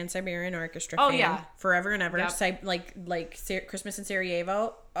be a Trans-Siberian Orchestra Oh, fan. yeah. Forever and ever. Yep. Christmas in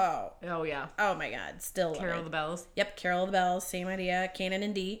Sarajevo. Oh yeah. Oh my God. Still love Carol it. of the Bells. Yep. Carol of the Bells. Same idea. Canon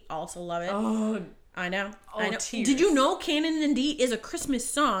and D. Also love it. Oh, I know. Oh, I know. tears. Did you know Canon and D is a Christmas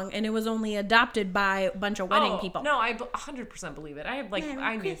song and it was only adopted by a bunch of wedding people? No, I 100% believe it. I have like, Merry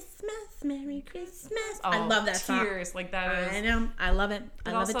I knew. Christmas, Merry Christmas. Oh, I love that song. Tears, like that is. I know. I love it.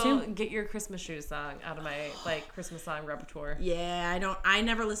 I But love also, it too. get your Christmas shoes song out of my like Christmas song repertoire. Yeah, I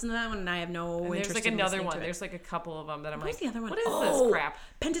never listen to that one and I have no And interest there's like in another listening one. to it. There's like a couple of them that I'm What's like, the other one? what is Oh, this crap?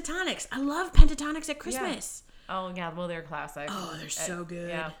 Pentatonics. I love Pentatonics at Christmas. Oh yeah, well they're classic. Oh, they're so good.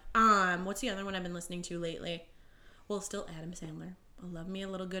 Yeah. What's the other one I've been listening to lately? Well, still Adam Sandler. I love me a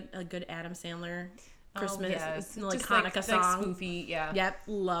good Adam Sandler Christmas, yes. like Just Hanukkah like song. spoofy, yeah. Yep,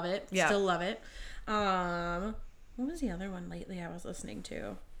 love it. Yeah. Still love it. What was the other one lately I was listening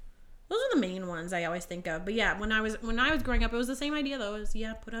to? Those are the main ones I always think of. But yeah, when I was growing up, it was the same idea though. It was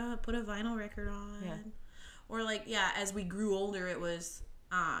put a vinyl record on. Yeah. Or like as we grew older, it was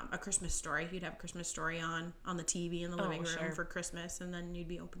a Christmas Story. You'd have a Christmas Story on the TV in the living room sure. for Christmas, and then you'd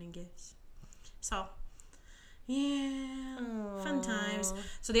be opening gifts. So, yeah, fun times.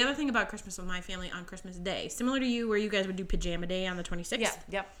 So the other thing about Christmas with my family on Christmas Day, similar to you, where you guys would do pajama day on the 26th. Yeah.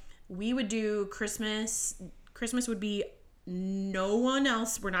 Yep. We would do Christmas. Christmas would be no one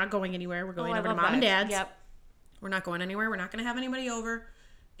else. We're not going anywhere. We're going over to mom and dad's. Yep. We're not going anywhere. We're not going to have anybody over.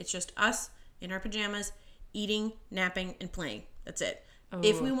 It's just us in our pajamas, eating, napping, and playing. That's it.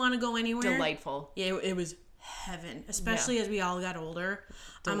 If we want to go anywhere, Delightful. it was heaven. Especially as we all got older.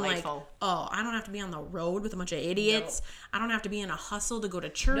 Delightful. I'm like, oh, I don't have to be on the road with a bunch of idiots. I don't have to be in a hustle to go to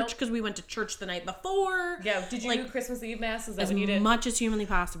church because we went to church the night before. Yeah. Did you do Christmas Eve mass? Is that what you did? As much as humanly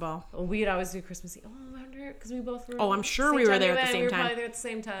possible. Well, we'd always do Christmas Eve. Oh, I wonder because we both were. Oh, I'm sure we were there at the same We were time. probably there at the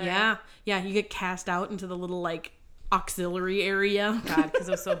same time. Yeah. You get cast out into the little auxiliary area. God, because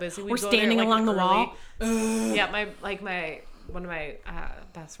I was so busy. We're standing along the wall. Yeah, one of my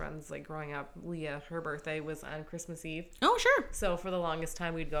best friends, growing up, Leah, her birthday was on Christmas Eve. Oh, sure. So for the longest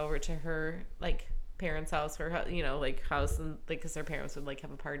time, we'd go over to her parents' house, her house, and because their parents would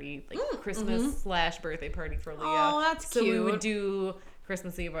have a party, Christmas / birthday party for Leah. Oh, that's so cute. we would do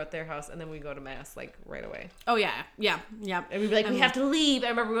Christmas Eve at their house, and then we go to mass like right away. Oh yeah, yeah, yeah. And we'd be like, we have to leave. I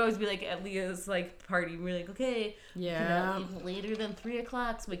remember we always be like at Leah's like party. We're like, okay, Yeah. we cannot leave later than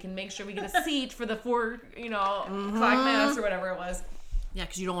 3:00, so we can make sure we get a seat for the 4 o'clock mass or whatever it was. Yeah,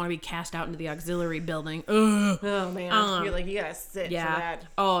 because you don't want to be cast out into the auxiliary building. Ugh. Oh man, you're like, you gotta sit for Yeah. that.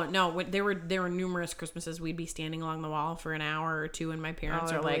 Oh no, there were numerous Christmases we'd be standing along the wall for an hour or two, and my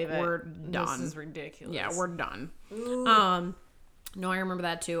parents I are like, believe it. "We're done. This is ridiculous. Yeah, we're done." Ooh. No, I remember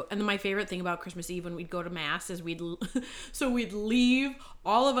that too. And then my favorite thing about Christmas Eve when we'd go to mass is we'd leave.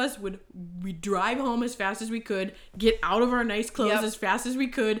 All of us we'd drive home as fast as we could, get out of our nice clothes as fast as we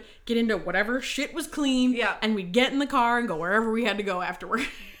could, get into whatever shit was clean, and we'd get in the car and go wherever we had to go afterward.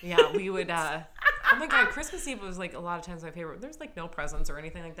 Yeah, we would. Oh my god, Christmas Eve was like a lot of times my favorite. There's like no presents or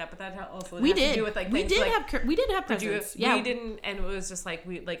anything like that, but that also We has did. to do with like we things did like, have presents. Yeah, we didn't, and it was just like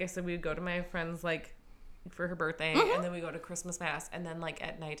like I said, we would go to my friend's like for her birthday, and then we go to Christmas mass, and then like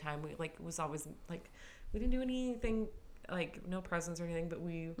at nighttime we like it was always like we didn't do anything like no presents or anything, but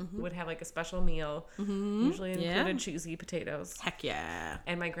we would have like a special meal, usually included cheesy potatoes. Heck yeah!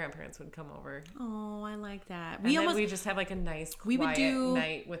 And my grandparents would come over. Oh, I like that. And we just have like a nice quiet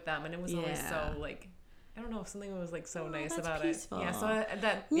night with them, and it was always so like. I don't know, something was like so nice about peaceful. it. Yeah, so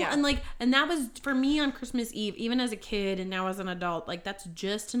that and that was for me on Christmas Eve, even as a kid and now as an adult, like that's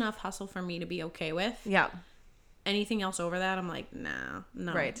just enough hustle for me to be okay with. Yeah. Anything else over that, I'm like, no,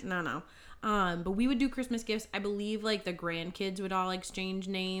 right. no. But we would do Christmas gifts. I believe like the grandkids would all exchange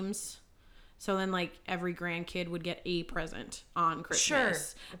names. So then, like, every grandkid would get a present on Christmas. Sure.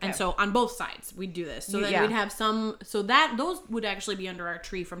 Okay. And so, on both sides, we'd do this. So then we'd have some... So those would actually be under our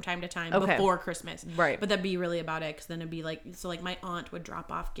tree from time to time before Christmas. Right. But that'd be really about it, because then it'd be like... So, like, my aunt would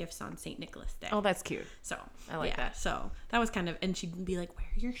drop off gifts on St. Nicholas Day. Oh, that's cute. So, I like that. So, that was kind of... And she'd be like, where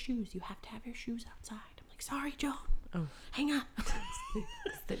are your shoes? You have to have your shoes outside. I'm like, sorry, Joan. Oh. Hang on.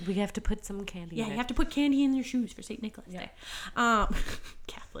 We have to put some candy in it. You have to put candy in your shoes for St. Nicholas Day.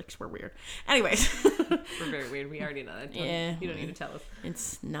 Catholics were weird. Anyways. We're very weird. We already know that. You don't need to tell us.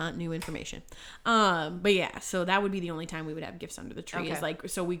 It's not new information. But yeah, so that would be the only time we would have gifts under the tree. Okay. Is like,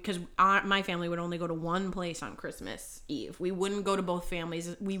 so because my family would only go to one place on Christmas Eve. We wouldn't go to both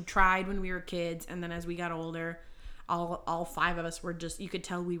families. We tried when we were kids, and then as we got older, all five of us were just, you could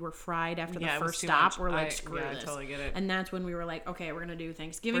tell we were fried after the first stop. We're like, screw this. I totally get it. And that's when we were like, okay, we're going to do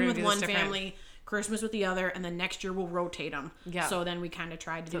Thanksgiving with one family, Christmas with the other, and then next year we'll rotate them. Yeah. So then we kind of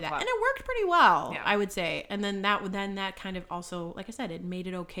tried to do that. And it worked pretty well, I would say. And then that kind of also, like I said, it made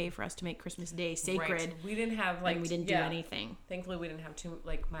it okay for us to make Christmas Day sacred. Right. We didn't have like, we didn't do anything. Thankfully we didn't have too,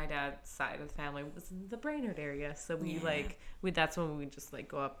 like my dad's side of the family was in the Brainerd area. So that's when we just like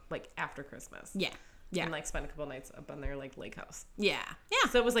go up like after Christmas. Yeah. Yeah. And like spend a couple nights up on their like lake house. Yeah. Yeah.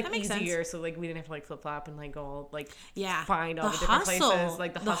 So it was like easier. So like we didn't have to like flip flop and like go like find all the different hustle. places.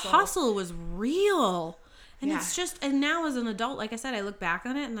 Like the hustle was real. And it's just, and now as an adult, like I said, I look back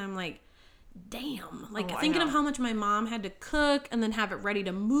on it and I'm like, damn, like thinking of how much my mom had to cook and then have it ready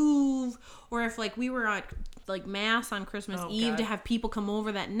to move, or if like we were at like mass on Christmas Eve to have people come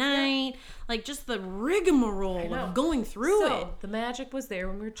over that night, like just the rigmarole of going through it. The magic was there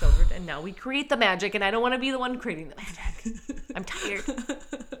when we were children, and now we create the magic, and I don't want to be the one creating the magic. I'm tired.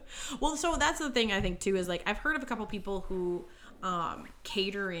 Well, so that's the thing I think too, is like I've heard of a couple people who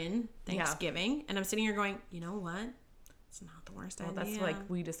cater in Thanksgiving, and I'm sitting here going, you know what? It's not the worst idea. That's like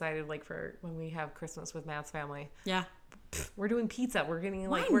we decided like for when we have Christmas with Matt's family. Yeah. We're doing pizza. We're getting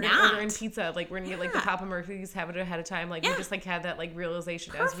like we're gonna order in pizza. Like we're gonna get like the Papa Murphy's, have it ahead of time. Like we just like had that like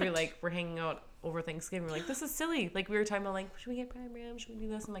realization as we're hanging out over Thanksgiving. We're like, this is silly. Like we were talking about like, should we get prime rib? Should we do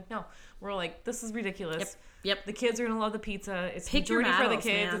this? I'm like, no. We're like, this is ridiculous. Yep. The kids are gonna love the pizza. It's Pick your majority battles, for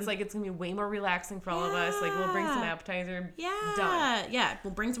the kids. man. It's like it's gonna be way more relaxing for all of us. Like we'll bring some appetizer. Yeah. Done. Yeah.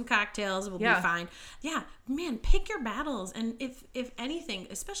 We'll bring some cocktails. We'll be fine. Yeah. Man, pick your battles. And if anything,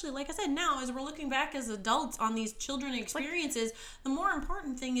 especially like I said, now as we're looking back as adults on these children experiences, the more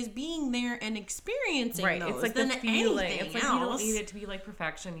important thing is being there and experiencing those. It's like than the feeling. anything It's like else. you don't need it to be like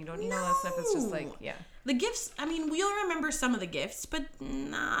perfection. You don't need all that stuff. It's just like The gifts, I mean, we'll remember some of the gifts, but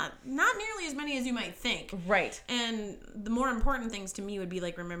not nearly as many as you might think. Right. And the more important things to me would be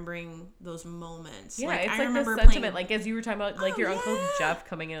like remembering those moments. Yeah, like, it's I like remember the sentiment. playing... Like as you were talking about, like your Uncle Jeff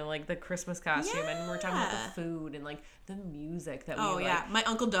coming in like the Christmas costume, and we're talking about the food and like the music that we like. My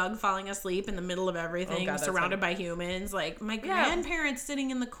Uncle Doug falling asleep in the middle of everything, surrounded by humans. Like my grandparents sitting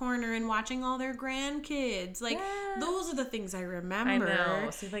in the corner and watching all their grandkids. Like those are the things I remember. I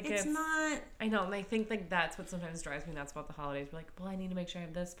know. See, like it's not. I know, and I think like that's what sometimes drives me nuts about the holidays. We're like, well, I need to make sure I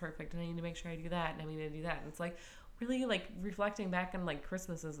have this perfect, and I need to make sure I do that, and I need to do that. And it's like, really like reflecting back on like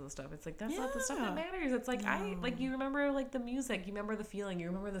Christmases and stuff. It's like that's not the stuff that matters. It's like you remember like the music, you remember the feeling, you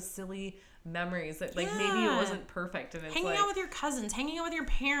remember the silly memories that like maybe it wasn't perfect, and it's hanging like, out with your cousins, hanging out with your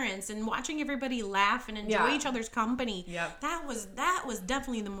parents, and watching everybody laugh and enjoy each other's company. That was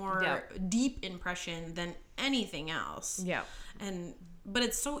definitely the more deep impression than anything else. But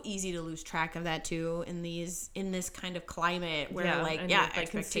it's so easy to lose track of that too in this kind of climate where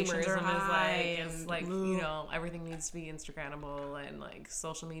expectations are high, it's like you know, everything needs to be Instagrammable and like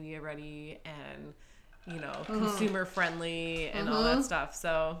social media ready and you know, consumer friendly and all that stuff.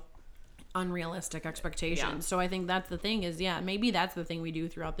 So unrealistic expectations. So I think that's the thing is maybe that's the thing we do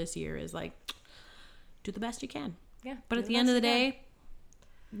throughout this year is like do the best you can. But at the end of the day,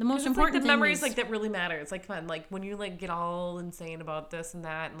 the most important like the thing memories is, like that really matter. It's like fun. Like when you like get all insane about this and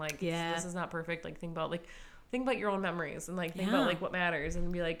that and like this is not perfect. Like think about your own memories and like think about like what matters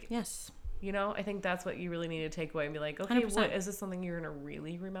and be like you know, I think that's what you really need to take away and be like, okay, 100%. what is this something you're gonna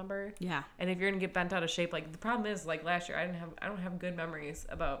really remember? And if you're gonna get bent out of shape, like the problem is like last year I don't have good memories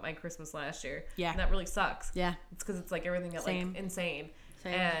about my Christmas last year. And that really sucks. It's because it's like everything got like insane.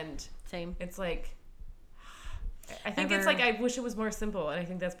 And it's like I think it's like I wish it was more simple, and I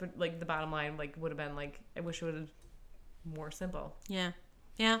think that's like the bottom line like would have been like I wish it would have more simple. And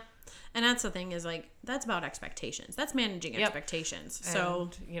that's the thing is like that's about expectations. That's managing expectations. So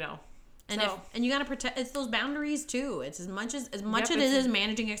you know. And you got to protect. It's those boundaries too. It's as much it is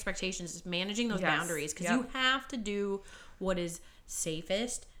managing expectations. It's managing those boundaries because you have to do what is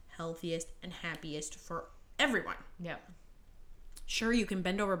safest, healthiest, and happiest for everyone. Sure, you can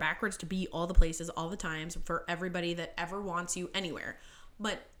bend over backwards to be all the places, all the times for everybody that ever wants you anywhere,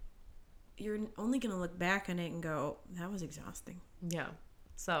 but you're only gonna look back on it and go, "That was exhausting."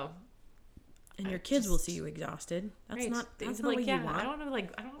 So. And your kids will see you exhausted. That's not like, what you want. I don't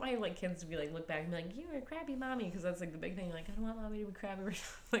want my like kids to be like look back and be like, "You were a crabby mommy," because that's like the big thing. Like I don't want mommy to be crabby.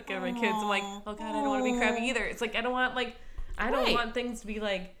 Like my kids, I'm like, oh god, I don't want to be crabby either. It's like I don't want things to be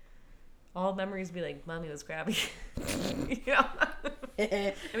like all memories to be like mommy was crabby. You know?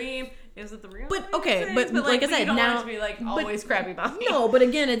 I mean, is it the real? But okay, but like I said, don't now want it to be like always crabby mommy. No, but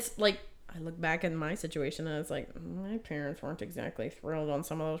again, it's like. I look back in my situation and it's like my parents weren't exactly thrilled on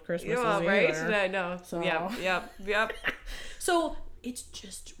some of those Christmases either. I know. So. Yep. So it's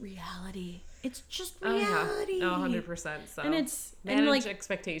just reality. It's just reality. 100%. So and it's manage like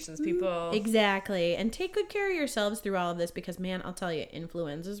expectations, people. Exactly, and take good care of yourselves through all of this because man, I'll tell you,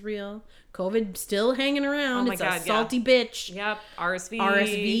 influenza's real. COVID still hanging around. It's a salty bitch.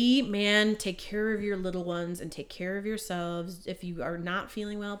 RSV, man. Take care of your little ones and take care of yourselves. If you are not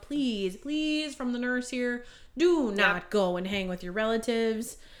feeling well, please, from the nurse here, do not go and hang with your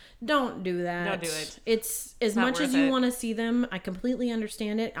relatives. Don't do that. Don't do it. It's as much as you want to see them. I completely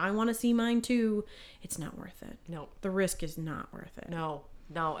understand it. I want to see mine too. It's not worth it. No. The risk is not worth it. No.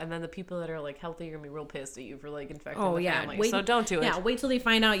 And then the people that are like healthy are gonna be real pissed at you for like infecting the family. So don't do it. Yeah, wait till they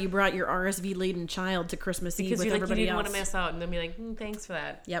find out you brought your RSV laden child to Christmas Eve with everybody else. Because you didn't want to miss out, and then be like, thanks for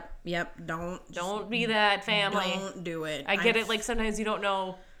that. Yep. Don't be that family. Don't do it. I get it. Like sometimes you don't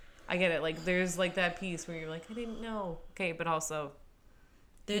know. I get it. Like there's like that piece where you're like, I didn't know. Okay, but also.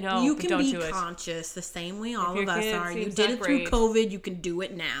 You can be conscious the same way all of us are. You did it through COVID. You can do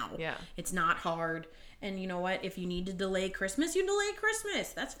it now. It's not hard. And you know what? If you need to delay Christmas, you delay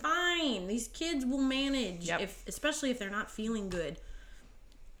Christmas. That's fine. These kids will manage. Especially if they're not feeling good.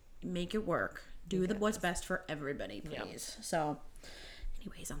 Make it work. Do what's best for everybody, please. So,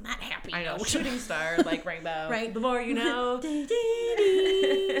 anyways, on that happy note. Shooting star, like rainbow. Right. The more you know.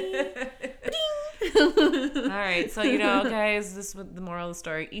 All right, so guys, this is the moral of the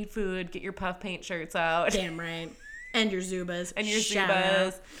story: eat food, get your puff paint shirts out. Damn right, and your Zubas,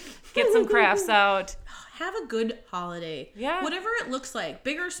 get some crafts out. Have a good holiday. Yeah, whatever it looks like,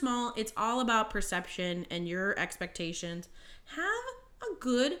 big or small, it's all about perception and your expectations. Have a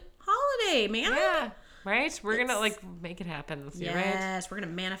good holiday, man. Yeah, right. We're gonna make it happen this year, right? Yes, we're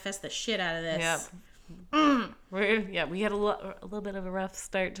gonna manifest the shit out of this. Yep. We had a little bit of a rough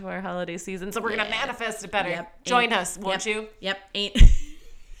start to our holiday season, so we're gonna manifest it better. Join us, won't you? Ain't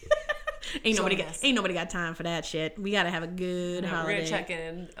nobody got time for that shit. We gotta have a good holiday. We're gonna check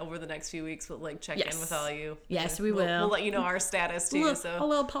in over the next few weeks. We'll check in with all you. Yes, we will. We'll let you know our status too. A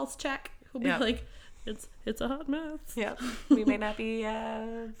little pulse check. We'll be like, it's a hot mess. Yeah, we may not be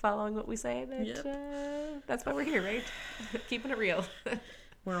following what we say, but that's why we're here, right? Keeping it real.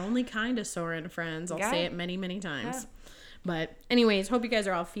 We're only kind of Soren friends. I'll say it many, many times. But anyways, hope you guys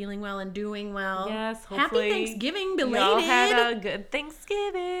are all feeling well and doing well. Yes, Happy hopefully Thanksgiving, belated. y'all had a good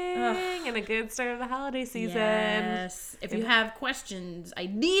Thanksgiving and a good start of the holiday season. Yes. If you have questions,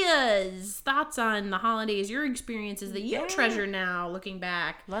 ideas, thoughts on the holidays, your experiences that you treasure now, looking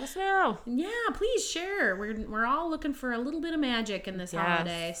back, let us know. Yeah, please share. We're all looking for a little bit of magic in this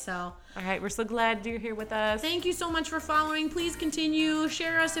holiday. So, all right, we're so glad you're here with us. Thank you so much for following. Please continue.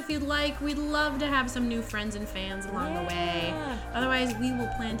 Share us if you'd like. We'd love to have some new friends and fans along the way. Otherwise, we will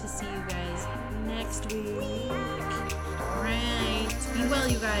plan to see you guys next week. All right. Be well,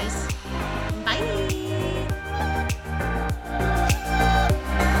 you guys. Bye.